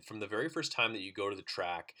 and from the very first time that you go to the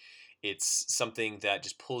track, it's something that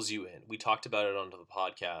just pulls you in. We talked about it onto the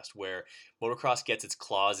podcast where motocross gets its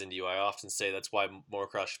claws into you. I often say that's why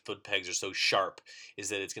motocross foot pegs are so sharp, is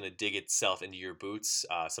that it's going to dig itself into your boots,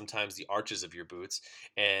 sometimes the arches of your boots,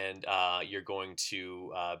 and you're going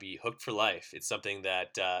to be hooked for life. It's something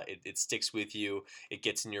that it sticks with you. It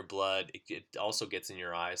gets in your blood. It also gets in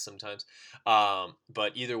your eyes sometimes.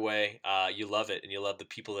 But either way, you love it, and you love the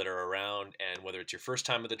people that are around, and whether it's your first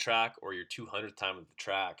time at the track or your 200th time at the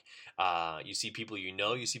track, you see people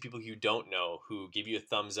you see people you don't know who give you a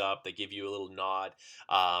thumbs up, they give you a little nod,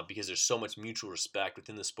 because there's so much mutual respect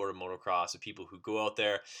within the sport of motocross of people who go out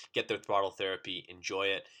there, get their throttle therapy, enjoy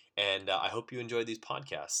it, and I hope you enjoyed these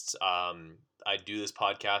podcasts. I do this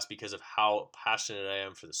podcast because of how passionate I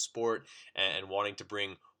am for the sport and wanting to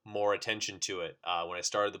bring more attention to it. When I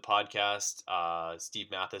started the podcast, Steve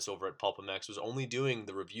Mathis over at Pulp MX was only doing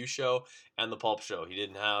the review show and the Pulp show. He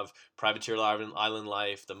didn't have Privateer Island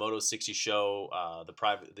Life, the Moto 60 show, the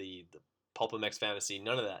PulpMX Fantasy,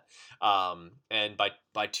 none of that. And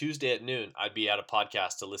by Tuesday at noon, I'd be at a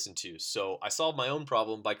podcast to listen to. So I solved my own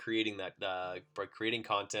problem by creating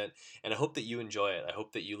content, and I hope that you enjoy it. I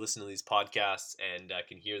hope that you listen to these podcasts and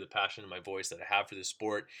can hear the passion in my voice that I have for this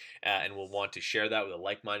sport, and will want to share that with a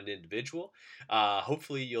like-minded individual.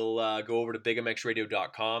 Hopefully you'll go over to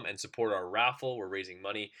bigamxradio.com and support our raffle. We're raising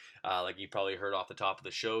money, like you probably heard off the top of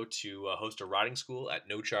the show, to host a riding school at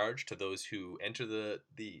no charge to those who enter the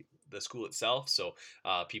school itself. So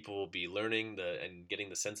people will be learning and getting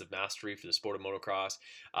the sense of mastery for the sport of motocross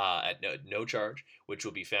at no charge, which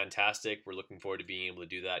will be fantastic. We're looking forward to being able to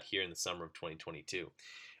do that here in the summer of 2022.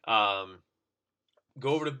 Go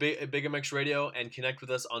over to Big MX Radio and connect with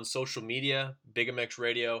us on social media. Big MX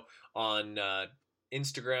Radio on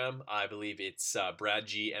Instagram. I believe it's Brad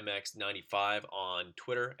G MX95 on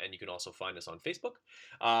Twitter, and you can also find us on Facebook.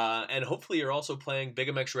 And hopefully you're also playing Big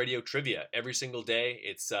MX Radio Trivia every single day.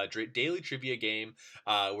 It's a daily trivia game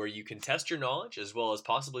where you can test your knowledge as well as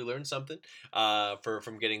possibly learn something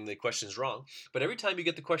from getting the questions wrong. But every time you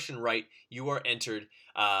get the question right, you are entered.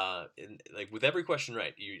 With every question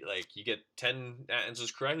right, you get 10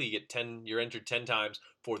 answers correctly. You're entered 10 times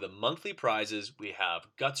for the monthly prizes. We have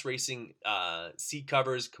Guts Racing seat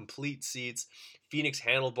covers, complete seats, Phoenix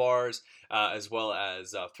handlebars, as well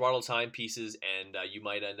as throttle timepieces, and you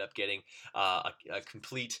might end up getting a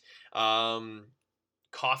complete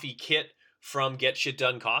coffee kit from Get Shit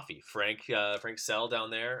Done Coffee. Frank Sell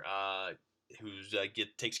down there, who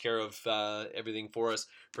takes care of everything for us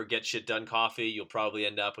for Get Shit Done Coffee. You'll probably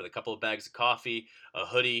end up with a couple of bags of coffee, a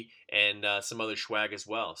hoodie, and some other swag as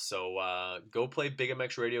well. So go play Big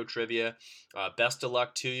MX Radio Trivia. Best of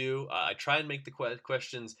luck to you. I try and make the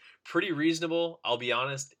questions pretty reasonable. I'll be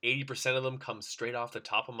honest, 80% of them come straight off the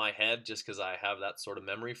top of my head just because I have that sort of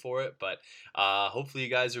memory for it. But hopefully you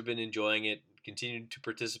guys have been enjoying it, continue to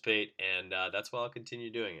participate, and that's why I'll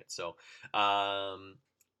continue doing it. So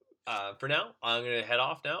for now, I'm going to head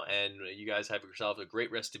off now, and you guys have yourselves a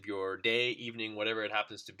great rest of your day, evening, whatever it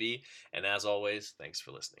happens to be. And as always, thanks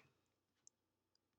for listening.